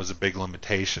do that was a big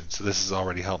limitation. So this has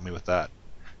already helped me with that.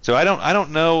 So I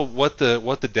don't know what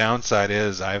the downside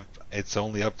is. It's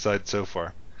only upside so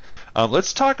far.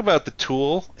 Let's talk about the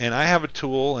tool, and I have a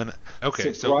tool, and okay,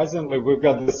 so Surprisingly, we've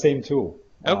got the same tool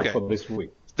okay. for this week.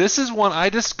 This is one I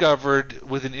discovered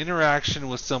with an interaction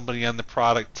with somebody on the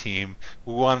product team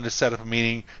who wanted to set up a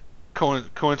meeting,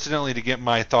 coincidentally to get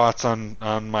my thoughts on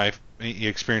my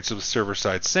experience with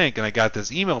server-side sync, and I got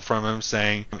this email from him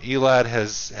saying Elad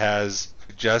has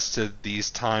suggested these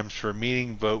times for a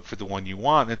meeting, vote for the one you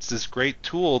want. It's this great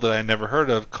tool that I never heard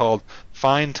of called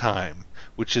findtime,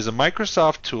 which is a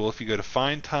Microsoft tool. If you go to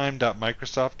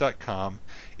findtime.microsoft.com,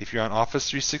 if you're on Office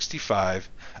 365,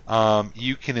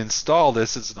 you can install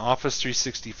this. It's an Office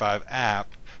 365 app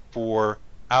for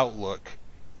Outlook.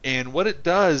 And what it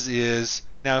does is,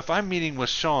 now if I'm meeting with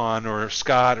Sean or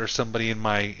Scott or somebody in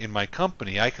my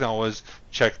company, I can always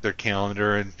check their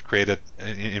calendar and create an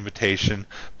invitation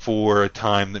for a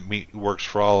time that works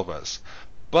for all of us.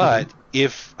 But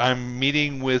if I'm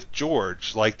meeting with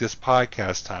George, like this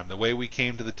podcast time, the way we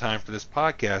came to the time for this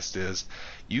podcast is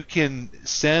you can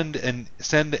send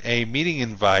a meeting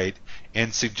invite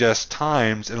and suggest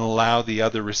times and allow the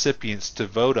other recipients to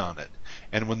vote on it.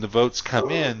 And when the votes come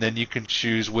in, then you can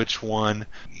choose which one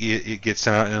it gets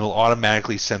sent out, and it'll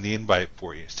automatically send the invite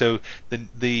for you. So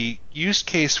the use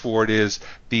case for it is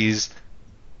these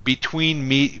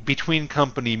between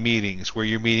company meetings where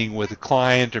you're meeting with a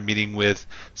client or meeting with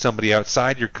somebody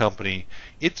outside your company.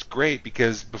 It's great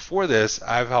because before this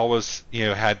I've always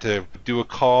had to do a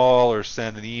call or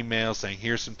send an email saying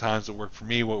here's some times that work for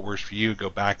me, what works for you,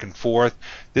 go back and forth.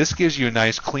 This gives you a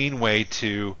nice clean way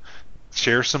to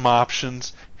share some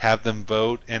options, have them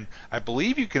vote, and I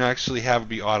believe you can actually have it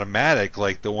be automatic,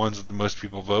 like the ones that the most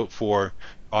people vote for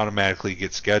automatically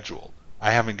get scheduled. I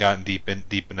haven't gotten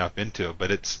deep enough into it, but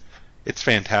it's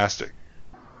fantastic.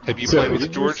 Have you So played we with it,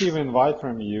 did George? receive an invite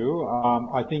from you.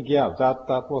 I think, yeah,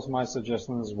 that was my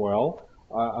suggestion as well.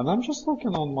 And I'm just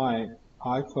looking on my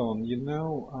iPhone.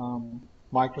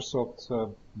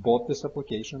 Microsoft bought this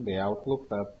application, the Outlook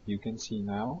that you can see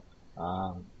now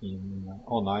on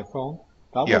iPhone.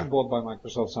 That was Yeah. bought by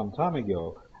Microsoft some time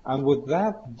ago. And with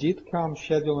that did come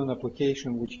scheduling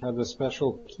application which had a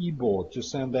special keyboard to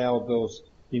send out those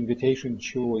invitation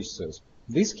choices.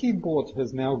 This keyboard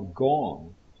has now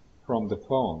gone from the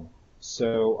phone.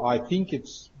 So I think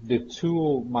it's the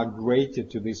tool migrated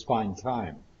to this fine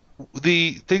time.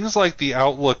 The things like the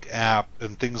Outlook app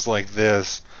and things like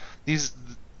this, these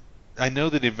I know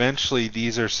that eventually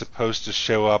these are supposed to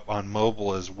show up on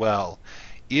mobile as well.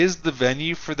 Is the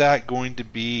venue for that going to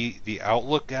be the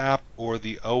Outlook app or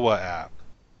the OA app?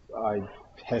 I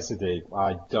hesitate.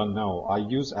 I don't know. I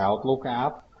use Outlook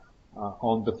app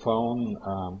on the phone.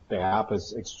 The app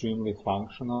is extremely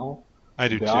functional. I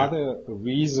do The too. other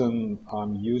reason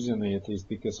I'm using it is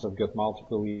because I've got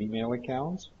multiple email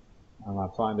accounts, and I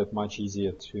find it much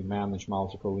easier to manage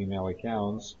multiple email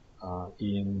accounts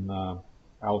in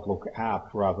Outlook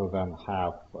app rather than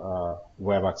have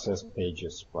web access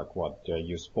pages. Like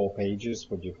use 4 pages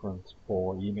for different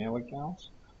 4 email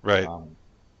accounts. Right.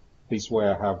 This way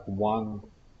I have one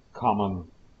common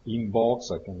inbox.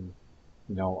 I can,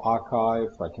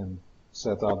 archive. I can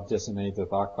set up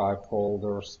designated archive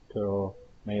folders per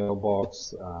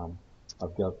mailbox.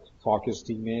 I've got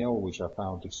focused email, which I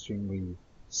found extremely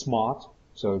smart.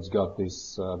 So it's got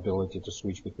this ability to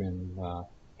switch between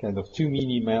kind of two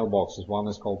mini mailboxes. One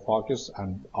is called Focus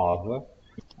and Other.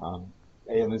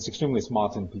 And it's extremely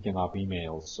smart in picking up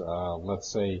emails. Let's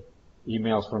say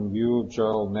emails from you,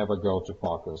 Joel, never go to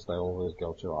Focus. They always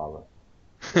go to Other.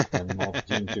 And not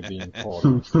deemed to be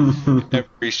important. I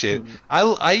appreciate it.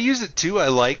 I use it too. I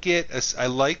like it. I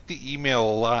like the email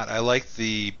a lot. I like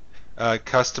the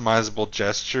customizable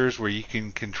gestures where you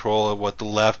can control what the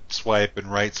left swipe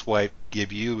and right swipe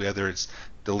give you, whether it's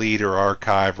delete or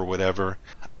archive or whatever.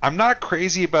 I'm not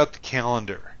crazy about the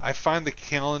calendar. I find the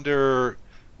calendar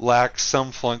lacks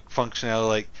some functionality.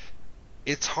 Like,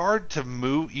 it's hard to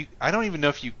move. I don't even know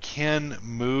if you can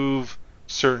move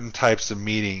certain types of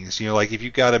meetings. Like if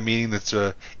you've got a meeting that's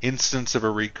a instance of a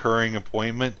recurring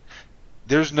appointment,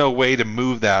 there's no way to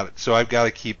move that. So I've got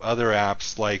to keep other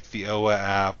apps like the OA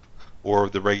app or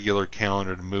the regular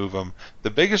calendar to move them. The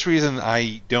biggest reason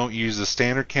I don't use the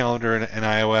standard calendar in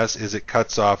iOS is it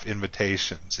cuts off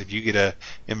invitations. If you get an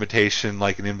invitation,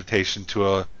 like an invitation to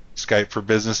a Skype for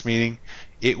Business meeting,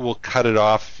 it will cut it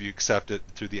off if you accept it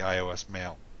through the iOS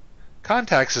mail.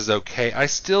 Contacts is okay. I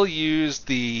still use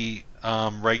the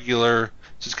regular,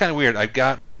 so it's kind of weird. I've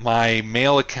got my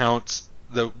mail accounts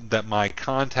that my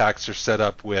contacts are set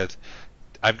up with.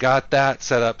 I've got that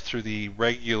set up through the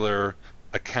regular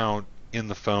account in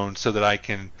the phone so that I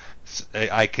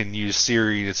can use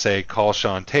Siri to say call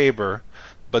Sean Tabor,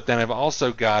 but then I've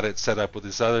also got it set up with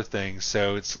this other thing.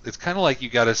 So it's kind of like you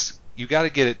got to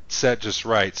get it set just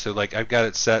right. So like I've got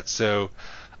it set so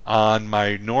on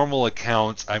my normal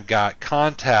accounts I've got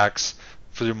contacts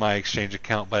through my Exchange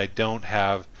account, but I don't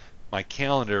have my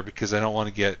calendar because I don't want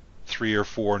to get 3 or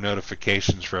 4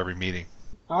 notifications for every meeting.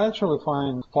 I actually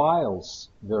find files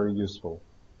very useful.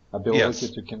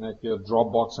 Ability to connect your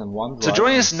Dropbox and OneDrive. So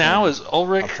joining us now is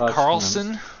Ulrik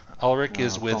Carlsson. Ulrik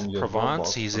is with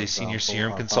Provence. He's a senior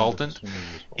CRM consultant,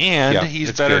 and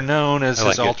he's better known as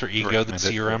his alter ego, the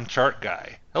CRM Chart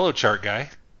Guy. Hello, Chart Guy.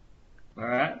 All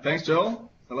right. Thanks,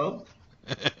 Joel. Hello.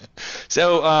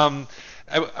 So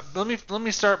let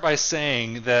me start by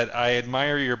saying that I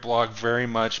admire your blog very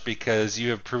much because you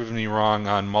have proven me wrong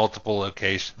on multiple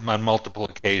occasions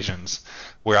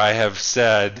where I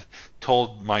have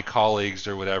told my colleagues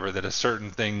or whatever that a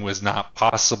certain thing was not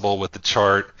possible with the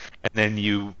chart, and then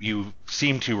you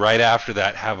seem to right after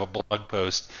that have a blog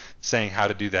post saying how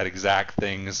to do that exact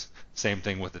same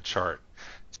thing with the chart.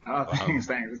 Oh,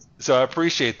 thanks. So I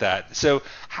appreciate that. So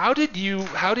how did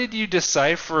you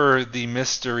decipher the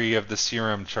mystery of the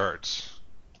CRM charts?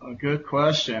 A good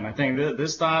question. I think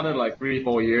this started like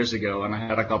 3-4 years ago, and I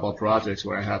had a couple of projects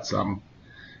where I had some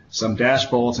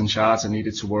dashboards and charts I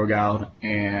needed to work out,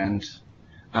 and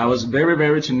I was very,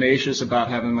 very tenacious about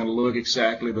having them look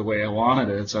exactly the way I wanted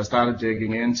it. So I started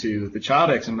digging into the chart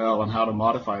XML and how to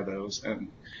modify those, and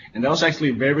there was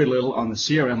actually very little on the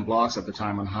CRM blogs at the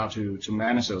time on how to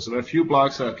manage those. So there were a few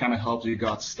blogs that kind of helped you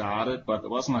got started, but there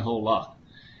wasn't a whole lot.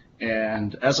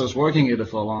 And as I was working at it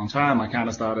for a long time, I kind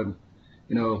of started,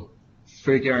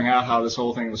 figuring out how this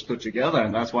whole thing was put together,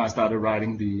 and that's why I started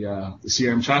writing the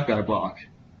CRM Chart Guy blog.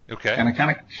 Okay. And I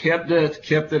kind of kept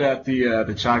it at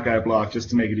the Chart Guy blog just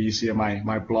to make it easier,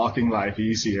 my blocking life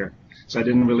easier. So I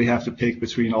didn't really have to pick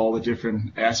between all the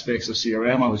different aspects of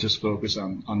CRM. I was just focused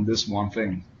on this one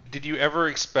thing. Did you ever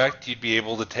expect you'd be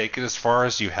able to take it as far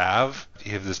as you have?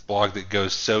 You have this blog that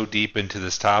goes so deep into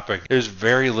this topic. There's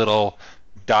very little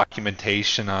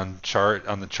documentation on the chart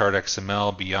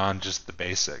XML beyond just the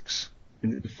basics.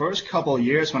 In the first couple of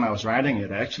years when I was writing it,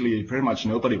 actually pretty much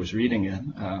nobody was reading it,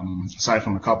 aside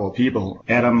from a couple of people.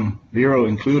 Adam Vero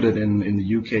included in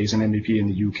the UK, he's an MVP in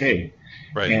the UK.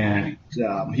 Right. And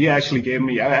he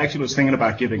actually I actually was thinking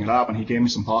about giving it up, and he gave me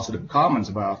some positive comments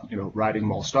about, writing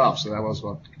more stuff. So that was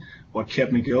what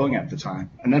kept me going at the time.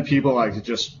 And then people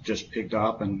just picked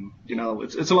up, and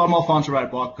it's a lot more fun to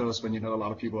write blog posts when a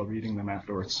lot of people are reading them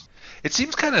afterwards. It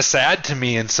seems kind of sad to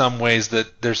me in some ways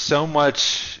that there's so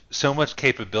much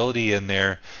capability in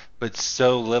there, but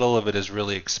so little of it is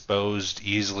really exposed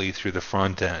easily through the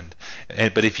front end.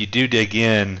 But if you do dig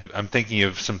in, I'm thinking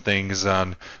of some things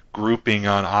on grouping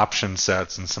on option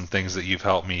sets and some things that you've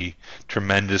helped me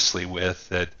tremendously with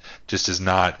that just is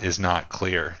not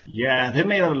clear. Yeah, they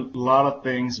made a lot of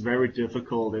things very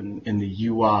difficult in the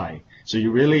UI. So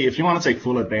you really, if you want to take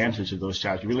full advantage of those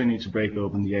charts, you really need to break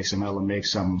open the XML and make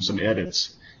some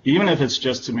edits. Even if it's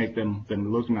just to make them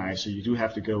look nice, so you do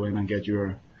have to go in and get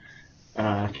your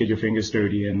fingers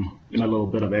dirty in a little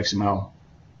bit of XML.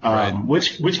 Right.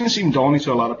 Which can seem daunting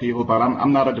to a lot of people, but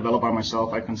I'm not a developer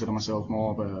myself. I consider myself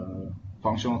more of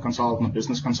functional consultant, a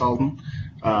business consultant.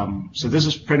 So this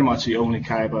is pretty much the only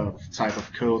type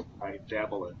of code I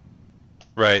dabble in.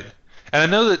 Right. And I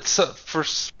know that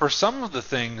for some of the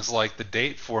things like the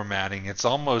date formatting, it's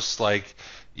almost like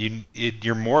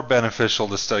you're more beneficial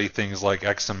to study things like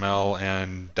XML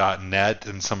and .NET,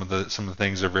 and some of the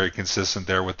things are very consistent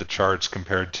there with the charts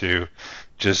compared to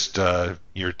just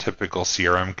your typical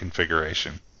CRM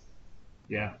configuration.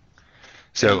 Yeah.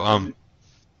 So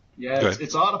yeah,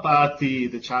 it's all about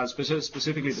the chart,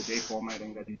 specifically the date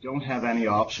formatting, that you don't have any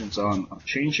options on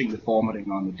changing the formatting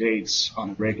on the dates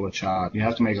on a regular chart. You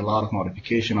have to make a lot of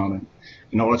modification on it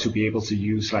in order to be able to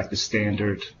use like the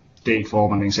standard date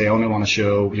formatting. Say, I only want to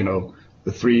show,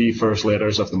 the 3 first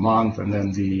letters of the month and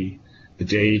then the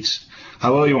date.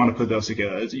 However you want to put those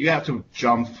together, you have to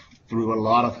jump through a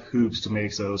lot of hoops to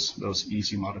make those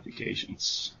easy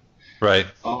modifications. Right.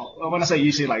 When I say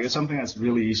easy, like it's something that's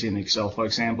really easy in Excel, for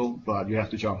example, but you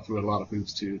have to jump through a lot of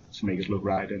hoops to make it look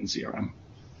right in CRM.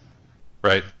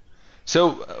 Right.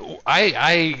 So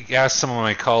I asked some of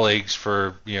my colleagues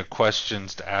for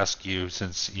questions to ask you,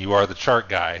 since you are the chart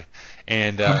guy,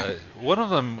 and one of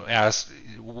them asked,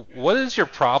 "What is your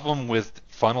problem with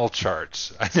funnel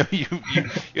charts?" I know you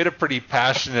had a pretty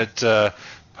passionate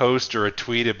post or a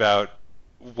tweet about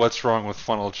what's wrong with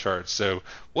funnel charts. So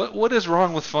what is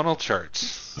wrong with funnel charts?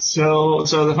 So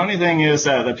the funny thing is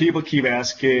that the people keep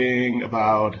asking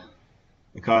about,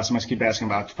 the customers keep asking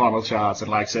about funnel charts and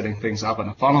like setting things up in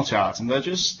a funnel charts, and there's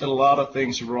just a lot of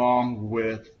things wrong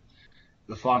with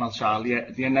the funnel chart.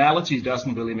 The analogy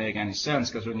doesn't really make any sense,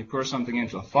 because when you put something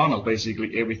into a funnel,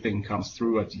 basically everything comes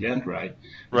through at the end, right?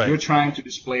 Right. You're trying to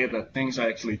display that things are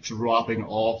actually dropping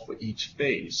off for each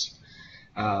phase.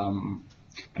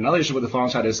 Another issue with the funnel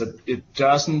chart is that it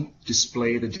doesn't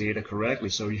display the data correctly.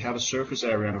 So you have a surface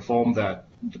area in a form that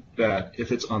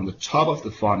if it's on the top of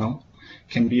the funnel,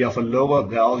 can be of a lower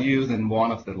value than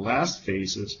one of the last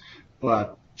phases,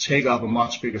 but take up a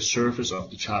much bigger surface of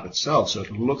the chart itself, so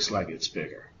it looks like it's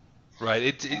bigger.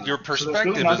 Right. Your So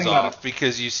perspective really is off,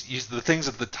 because the things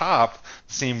at the top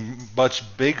seem much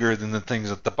bigger than the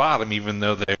things at the bottom, even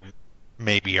though they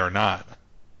maybe are not.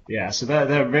 Yeah, so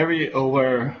they're very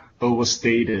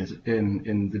overstated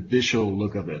in the visual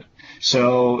look of it.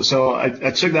 So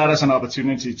I took that as an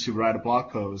opportunity to write a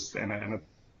blog post, and I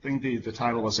think the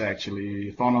title was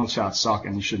actually "Funnel Charts Suck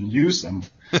and You Shouldn't Use Them."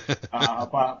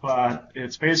 But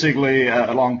it's basically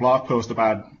a long blog post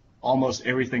about almost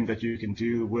everything that you can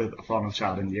do with a funnel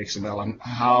chart in the XML, and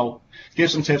give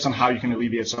some tips on how you can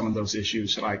alleviate some of those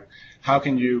issues. Like, how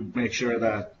can you make sure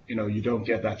that you don't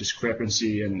get that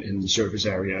discrepancy in the surface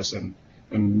areas, and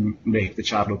make the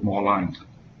chart look more aligned.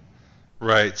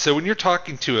 Right. So when you're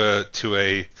talking to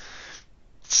a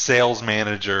sales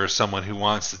manager or someone who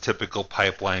wants the typical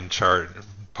pipeline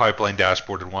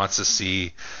dashboard and wants to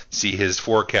see his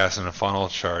forecast in a funnel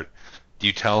chart, do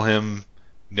you tell him,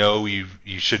 no, you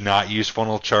should not use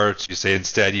funnel charts? You say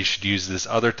instead you should use this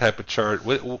other type of chart?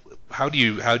 How do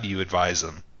you advise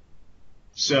them?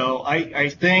 So I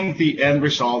think the end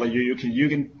result that you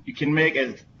can make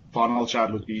a funnel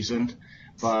chart look decent,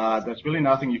 but there's really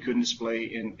nothing you couldn't display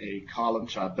in a column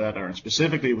chart better. And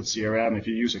specifically with CRM, if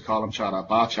you use a column chart or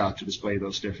bar chart to display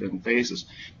those different phases,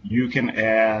 you can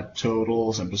add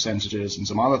totals and percentages and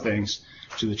some other things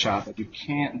to the chart that you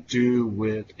can't do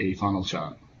with a funnel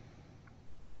chart.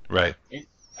 Right.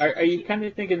 Are you kind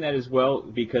of thinking that as well?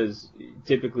 Because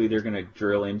typically they're going to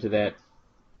drill into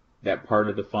that part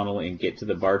of the funnel and get to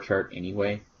the bar chart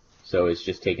anyway, so it's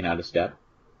just taken out a step?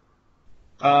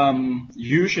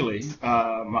 Usually,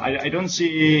 I don't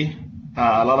see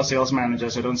a lot of sales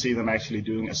managers. I don't see them actually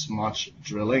doing as much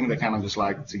drilling. They kind of just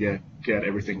like to get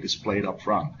everything displayed up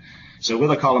front. So with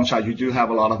a column chart, you do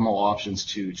have a lot of more options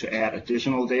to add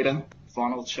additional data.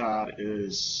 Funnel chart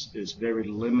is very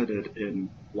limited in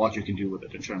what you can do with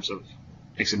it in terms of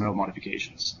XML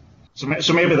modifications. So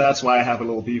maybe that's why I have a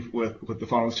little beef with the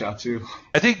funnel chart too.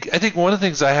 I think one of the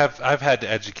things I've had to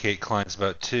educate clients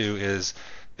about too is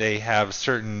they have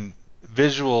certain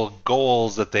visual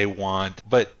goals that they want,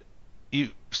 but you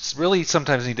really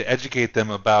sometimes need to educate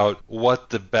them about what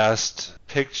the best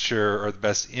picture or the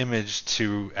best image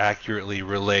to accurately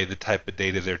relay the type of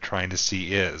data they're trying to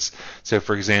see is. So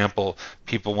for example,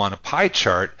 people want a pie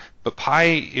chart, but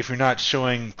pie, if you're not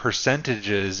showing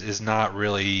percentages, is not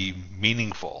really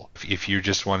meaningful. If you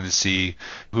just wanted to see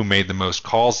who made the most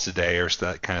calls today or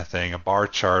that kind of thing, a bar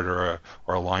chart or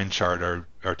a line chart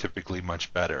are typically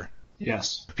much better.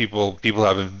 Yes. People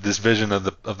have this vision of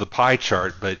the pie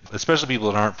chart, but especially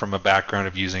people that aren't from a background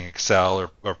of using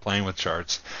Excel or playing with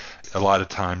charts, a lot of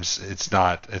times it's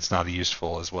not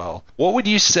useful as well. What would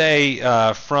you say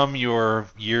from your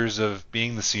years of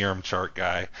being the CRM chart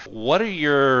guy? What are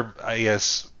your, I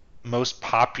guess, most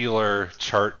popular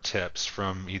chart tips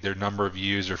from either number of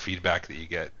views or feedback that you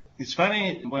get? It's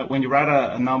funny, when you write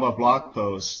a number of blog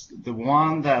posts, the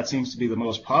one that seems to be the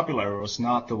most popular was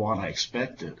not the one I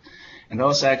expected. And that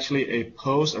was actually a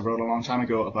post I wrote a long time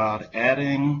ago about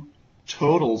adding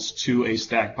totals to a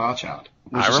stack bar chart.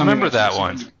 I remember that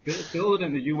one. Build it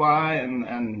in the UI,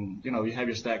 and you have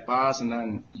your stack bars, and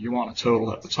then you want a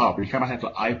total at the top. You kind of have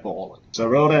to eyeball it. So I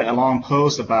wrote a long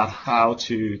post about how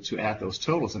to add those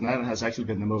totals, and that has actually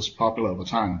been the most popular over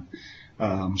time.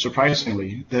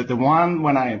 Surprisingly, the one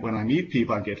when I meet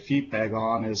people I get feedback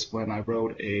on is when I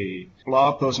wrote a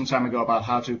blog post some time ago about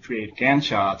how to create Gantt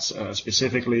charts,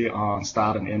 specifically on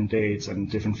start and end dates and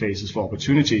different phases for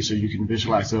opportunities, so you can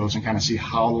visualize those and kind of see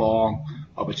how long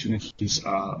opportunities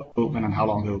are open and how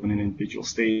long they're open in individual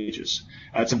stages.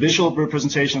 It's a visual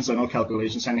representation, so no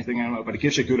calculations, anything, but it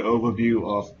gives you a good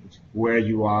overview of where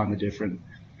you are in the different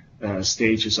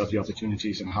stages of the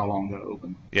opportunities and how long they're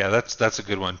open. Yeah, that's a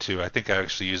good one too. I think I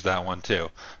actually used that one too.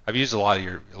 I've used a lot of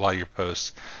your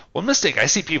posts. One mistake I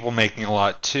see people making a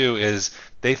lot too is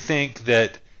they think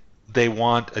that they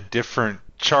want a different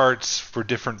charts for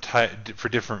different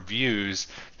views.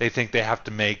 They think they have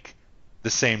to make the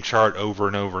same chart over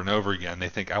and over and over again. They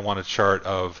think I want a chart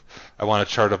of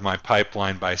my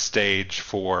pipeline by stage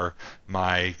for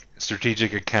my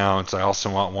strategic accounts. I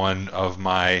also want one of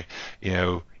my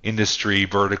industry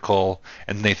vertical,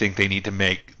 and they think they need to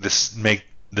make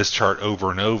this chart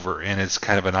over and over, and it's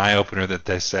kind of an eye-opener that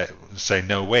they say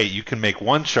no, wait, you can make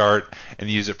one chart and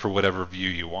use it for whatever view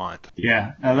you want.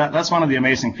 Yeah, that's one of the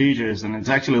amazing features, and it's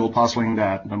actually a little puzzling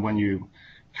that when you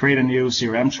create a new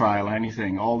CRM trial or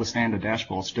anything, all the standard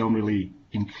dashboards don't really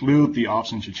include the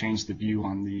option to change the view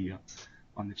on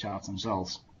the charts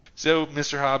themselves. So,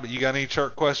 Mr. Hobbit, you got any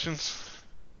chart questions?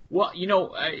 Well,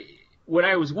 what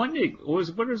I was wanting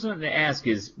to ask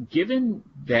is, given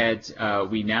that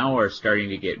we now are starting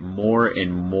to get more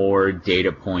and more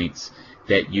data points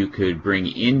that you could bring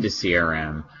into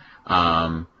CRM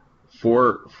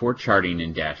for charting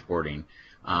and dashboarding,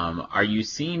 are you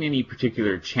seeing any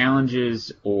particular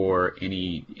challenges or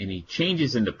any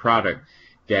changes in the product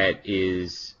that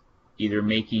is either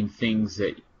making things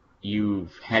that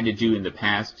you've had to do in the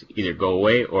past either go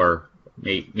away or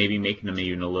maybe making them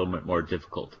even a little bit more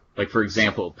difficult? Like, for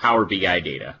example, Power BI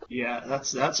data. Yeah,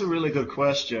 that's a really good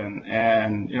question.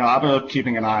 And, I've been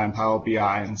keeping an eye on Power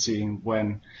BI and seeing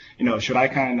when, should I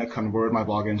kind of convert my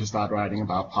blog to start writing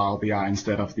about Power BI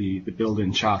instead of the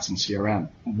built-in charts in CRM.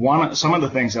 Some of the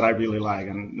things that I really like,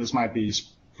 and this might be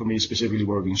for me specifically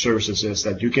working services, is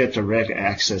that you get direct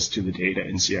access to the data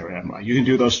in CRM. Right? You can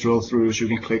do those drill-throughs, you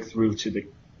can click through to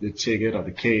the ticket or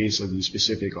the case or the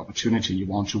specific opportunity you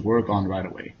want to work on right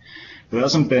away. There are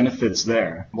some benefits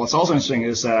there. What's also interesting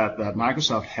is that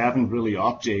Microsoft haven't really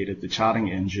updated the charting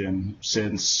engine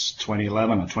since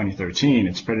 2011 or 2013.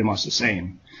 It's pretty much the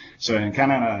same. So in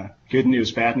kind of good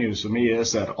news, bad news for me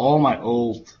is that all my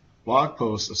old blog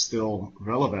posts are still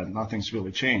relevant. Nothing's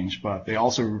really changed, but they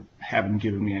also haven't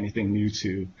given me anything new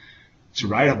to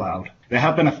write about. There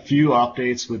have been a few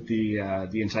updates with the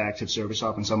interactive service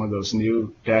hub and some of those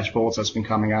new dashboards that's been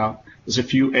coming out. There's a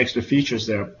few extra features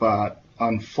there, but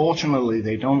unfortunately,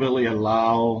 they don't really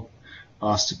allow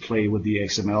us to play with the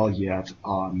XML yet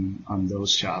on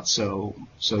those charts. So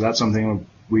that's something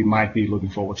we might be looking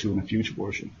forward to in a future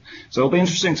version. So it'll be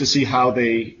interesting to see how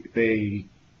they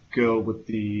go with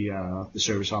the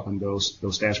service hub and those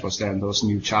dashboards there and those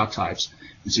new chart types,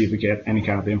 and see if we get any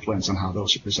kind of influence on how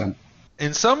those are presented.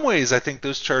 In some ways, I think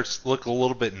those charts look a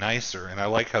little bit nicer, and I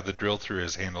like how the drill through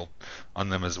is handled on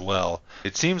them as well.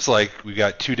 It seems like we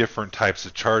got two different types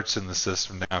of charts in the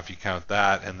system now, if you count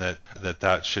that, and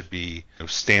that should be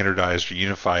standardized or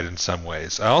unified in some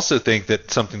ways. I also think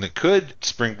that something that could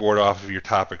springboard off of your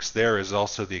topics there is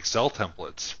also the Excel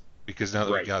templates, because now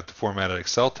that we got the formatted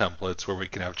Excel templates where we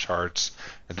can have charts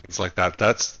and things like that,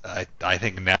 that's, I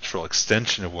think, a natural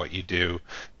extension of what you do,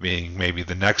 meaning maybe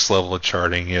the next level of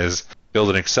charting is build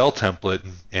an Excel template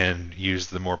and use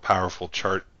the more powerful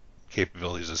chart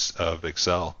capabilities of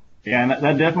Excel. Yeah, and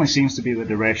that definitely seems to be the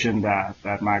direction that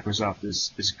Microsoft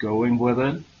is going with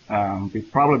it.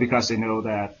 Probably because they know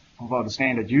that for the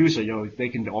standard user, they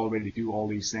can already do all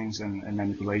these things and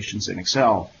manipulations in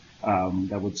Excel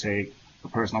that would take a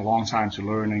person a long time to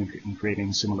learn in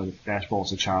creating similar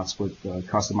dashboards or charts with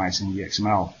customizing the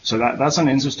XML. So that's an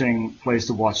interesting place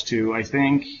to watch too. I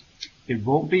think it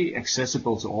won't be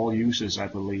accessible to all users, I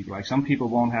believe. Like, some people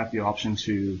won't have the option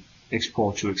to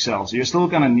export to Excel. So you're still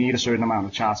going to need a certain amount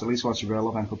of charts, at least what's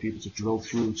relevant for people to drill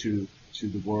through to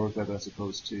the work that they're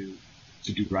supposed to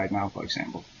do right now, for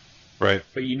example. Right.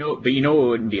 But you know what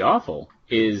wouldn't be awful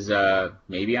is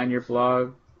maybe on your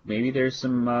blog, maybe there's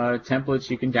some templates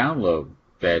you can download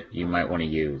that you might want to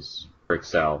use for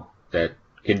Excel that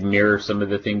could mirror some of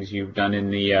the things you've done in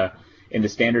the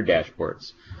standard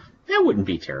dashboards. That wouldn't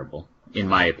be terrible, in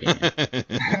my opinion.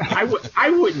 I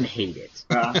wouldn't hate it.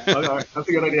 That's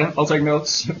a good idea. I'll take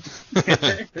notes.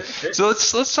 So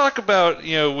let's talk about,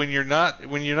 when you're not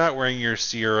wearing your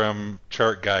CRM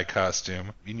Chart Guy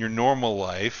costume in your normal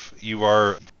life, you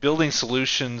are building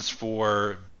solutions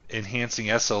for enhancing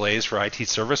SLAs for IT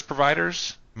service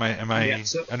providers. Am I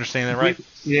understanding that right?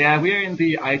 We're in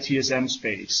the ITSM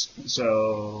space,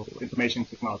 so Information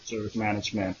Technology Service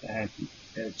Management, and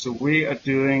so we are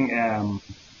doing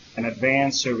an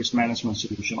advanced service management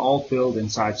solution, all built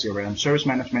inside CRM, service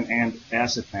management and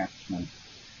asset management.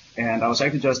 And I was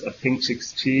actually just at Pink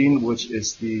 16, which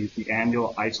is the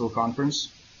annual ITIL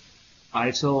conference.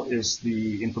 ITIL is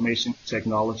the Information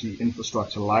Technology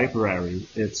Infrastructure Library.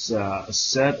 It's a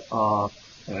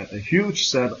huge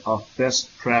set of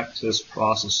best practice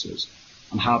processes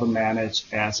on how to manage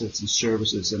assets and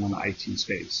services in an IT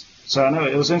space. So I know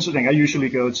it was interesting. I usually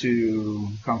go to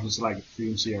conferences like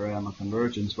Extreme CRM or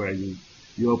Convergence where you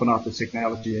open up the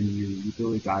technology and you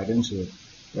really dive into it.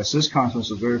 Whereas this conference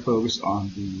was very focused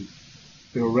on the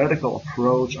theoretical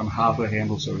approach on how to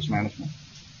handle service management.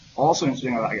 Also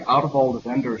interesting, like out of all the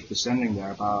vendors presenting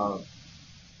there, about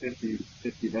 50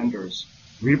 vendors,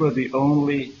 we were the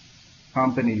only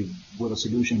company with a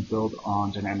solution built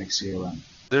on dynamic CRM.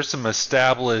 There's some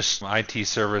established IT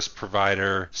service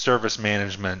provider service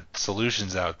management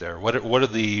solutions out there. What are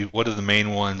the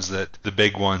main ones, the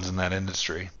big ones in that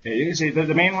industry? Yeah, you can see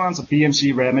the main ones are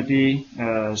BMC Remedy,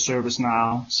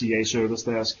 ServiceNow, CA Service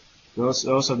Desk. Those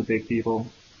are the big people.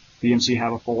 BMC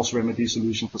have a Force Remedy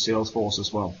solution for Salesforce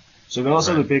as well. So those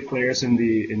are the big players in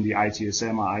the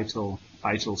ITSM or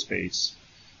ITIL space.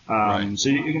 So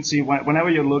you can see whenever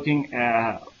you're looking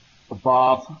at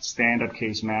above standard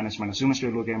case management, as soon as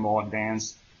you're looking at more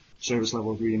advanced service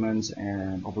level agreements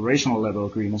and operational level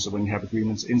agreements, so when you have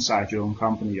agreements inside your own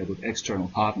company or with external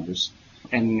partners,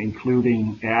 and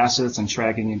including assets and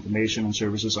tracking information and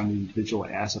services on the individual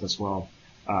asset as well,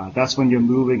 that's when you're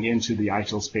moving into the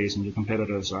ITIL space, and your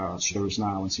competitors are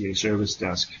ServiceNow and CA Service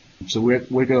Desk. So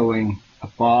we're going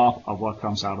above of what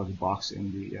comes out of the box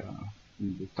in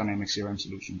the dynamic CRM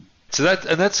solution. So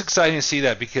that's exciting to see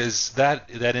that, because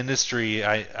that industry,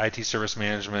 IT service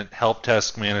management, help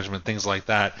desk management, things like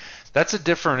that, that's a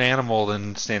different animal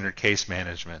than standard case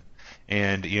management.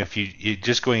 And if you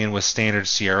just going in with standard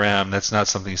CRM, that's not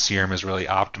something CRM is really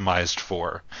optimized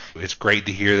for. It's great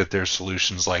to hear that there's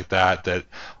solutions like that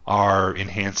are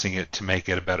enhancing it to make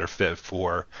it a better fit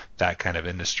for that kind of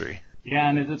industry. Yeah,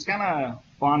 and it's kind of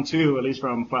fun too, at least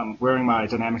from wearing my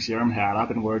Dynamics CRM hat. I've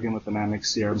been working with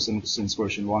Dynamics CRM since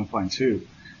version 1.2.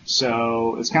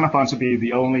 So it's kind of fun to be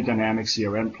the only Dynamics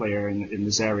CRM player in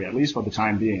this area, at least for the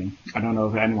time being. I don't know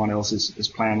if anyone else is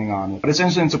planning on it. But it's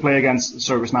interesting to play against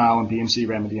ServiceNow and BMC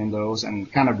Remedy and those,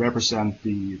 and kind of represent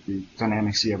the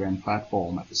Dynamics CRM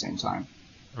platform at the same time.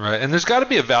 Right, and there's got to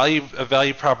be a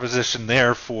value proposition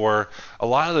there for a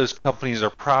lot of those companies are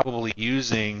probably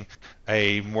using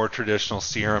a more traditional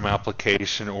CRM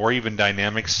application or even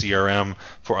dynamic CRM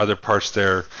for other parts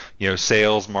of their,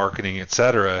 sales, marketing,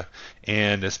 etc.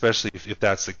 And especially if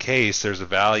that's the case, there's a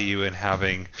value in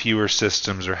having fewer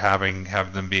systems or having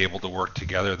them be able to work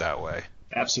together that way.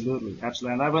 Absolutely. And that's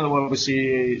what we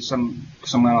see some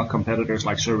of our competitors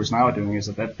like ServiceNow are doing, is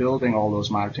that they're building all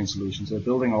those marketing solutions, they're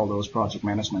building all those project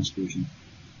management solutions,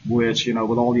 which, with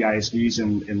all the ISVs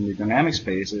in the dynamic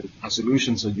space, are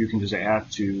solutions that you can just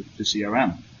add to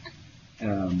CRM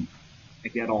and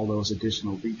get all those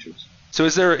additional features. So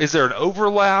is there an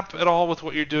overlap at all with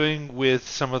what you're doing with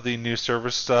some of the new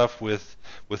service stuff with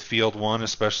Field 1,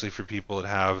 especially for people that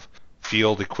have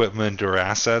field equipment or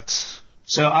assets?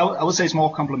 So I would say it's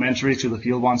more complementary to the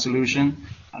Field 1 solution.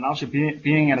 And also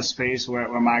being in a space where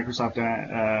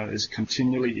Microsoft is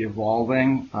continually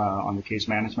evolving on the case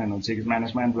management and ticket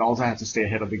management, we also have to stay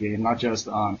ahead of the game, not just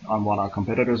on what our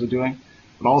competitors are doing,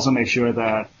 but also make sure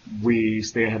that we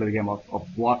stay ahead of the game of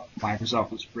what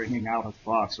Microsoft is bringing out of the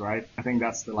box, right? I think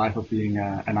that's the life of being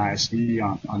an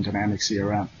ISV on dynamic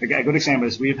CRM. A good example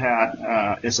is we've had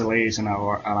SLAs in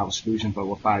our solution for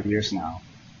over 5 years now.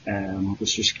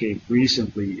 Which just came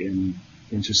recently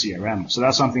into CRM. So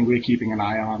that's something we're keeping an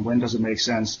eye on. When does it make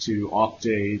sense to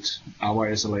update our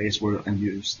SLAs and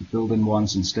use the built-in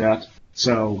ones instead?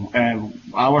 So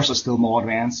ours are still more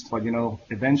advanced, but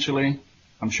eventually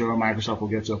I'm sure Microsoft will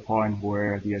get to a point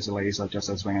where the SLAs are just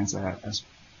as advanced as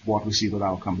what we see with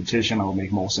our competition. It will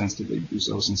make more sense to use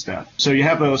those instead. So you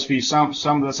have those fees.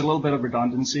 Some there's a little bit of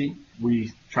redundancy.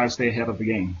 We try to stay ahead of the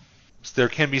game. There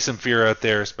can be some fear out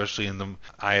there, especially in the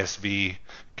ISV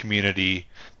community,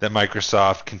 that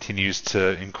Microsoft continues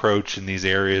to encroach in these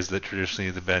areas that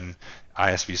traditionally have been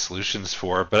ISV solutions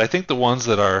for. But I think the ones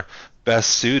that are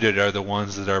best suited are the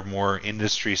ones that are more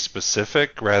industry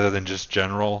specific rather than just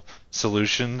general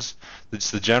solutions.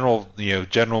 It's the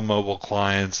general mobile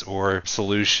clients or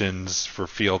solutions for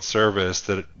field service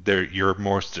that you're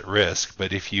most at risk.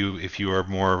 But if you are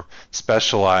more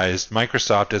specialized,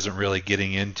 Microsoft isn't really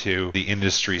getting into the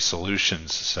industry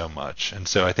solutions so much. And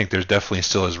so I think there's definitely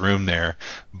still is room there,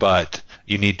 but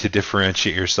you need to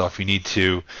differentiate yourself. You need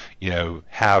to,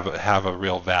 have a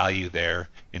real value there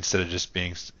instead of just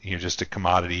being, just a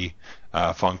commodity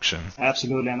function.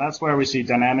 Absolutely, and that's where we see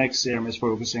Dynamics CRM is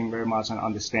focusing very much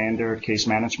on the standard case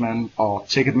management or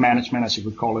ticket management, as you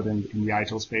would call it in the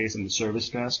ITIL space and the service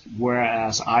desk,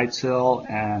 whereas ITIL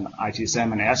and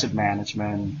ITSM and asset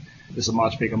management is a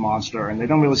much bigger monster, and they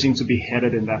don't really seem to be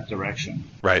headed in that direction.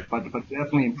 Right. But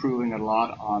definitely improving a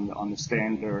lot on the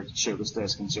standard service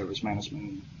desk and service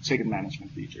management, ticket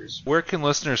management features. Where can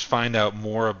listeners find out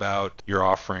more about your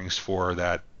offerings for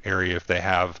that area if they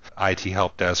have IT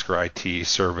help desk or IT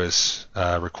service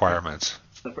requirements?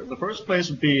 The first place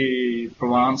would be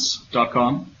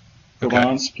Provence.com.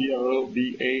 Provence,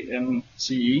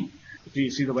 Provance. If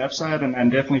you see the website, and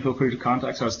definitely feel free to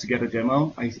contact us to get a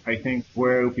demo. I think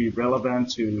where it would be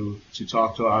relevant to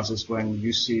talk to us is when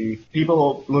you see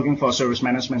people looking for a service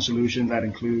management solution that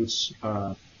includes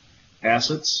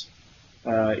assets,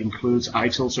 includes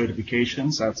ITIL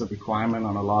certifications. That's a requirement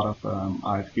on a lot of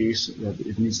IFPs that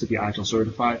it needs to be ITIL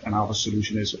certified, and our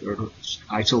solution is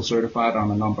ITIL certified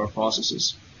on a number of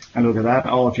processes. And look at that.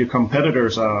 All of your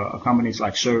competitors are companies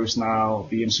like ServiceNow,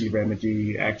 BMC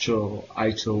Remedy, actual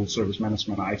ITIL service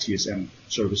management, ITSM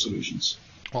service solutions.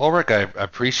 Well, Ulrik, I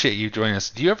appreciate you joining us.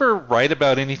 Do you ever write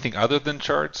about anything other than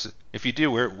charts? If you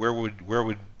do, where would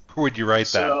you write that?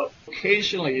 So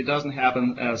occasionally it doesn't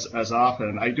happen as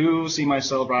often. I do see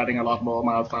myself writing a lot more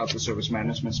about the service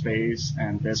management space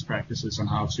and best practices on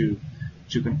how to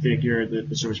configure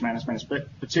the service management,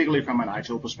 particularly from an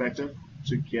ITIL perspective,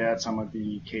 to get some of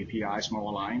the KPIs more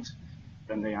aligned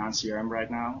than they are in CRM right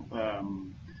now.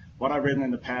 What I've written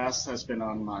in the past has been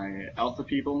on my Alpha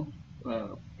People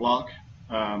blog.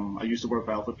 I used to work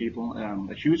for Alpha People,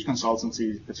 a huge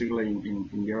consultancy, particularly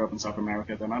in Europe and South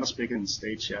America. They're not as big in the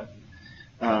States yet.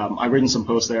 I've written some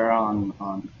posts there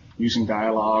on using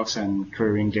dialogues and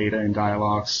querying data in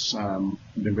dialogues. I've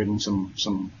been written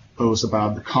some posts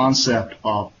about the concept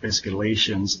of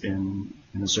escalations in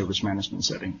a service management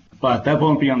setting. But that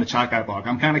won't be on the Chart Guy blog.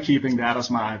 I'm kind of keeping that as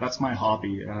that's my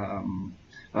hobby.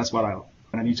 That's what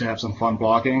when I need to have some fun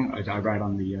blogging, I write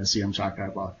on the CRM Chart Guy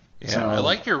blog. Yeah, so, I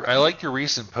like your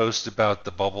recent post about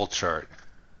the bubble chart.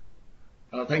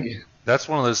 Oh, thank you. That's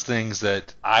one of those things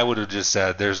that I would have just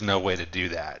said, there's no way to do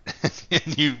that.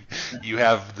 And you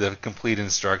have the complete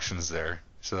instructions there,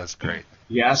 so that's great.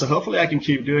 Yeah, so hopefully I can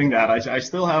keep doing that. I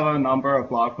still have a number of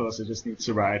blog posts I just need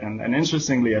to write. And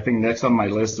interestingly, I think next on my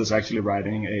list is actually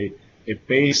writing a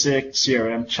basic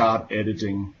CRM chart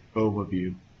editing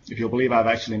overview. If you'll believe, I've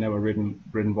actually never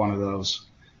written one of those.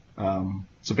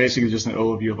 So basically just an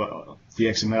overview of the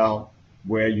XML,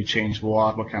 where you change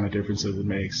what kind of differences it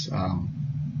makes.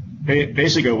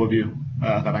 Basic overview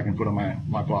that I can put on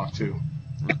my blog too.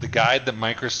 The guide that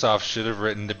Microsoft should have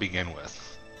written to begin with.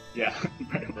 Yeah,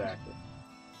 exactly.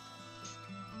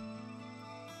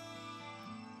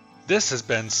 This has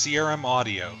been CRM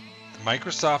Audio, the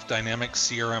Microsoft Dynamics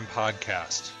CRM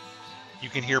podcast. You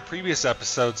can hear previous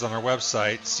episodes on our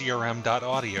website,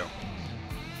 crm.audio.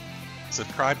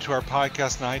 Subscribe to our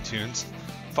podcast on iTunes,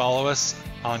 follow us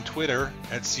on Twitter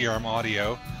at CRM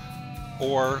Audio,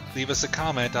 or leave us a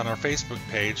comment on our Facebook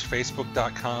page,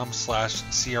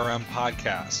 facebook.com/CRM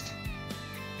podcast.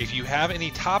 If you have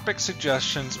any topic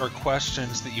suggestions or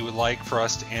questions that you would like for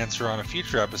us to answer on a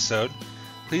future episode,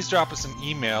 please drop us an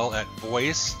email at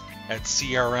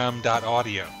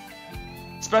voice@crm.audio.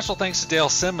 Special thanks to Dale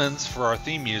Simmons for our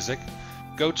theme music.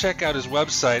 Go check out his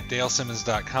website,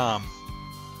 dalesimmons.com.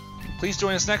 Please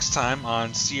join us next time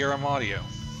on CRM Audio.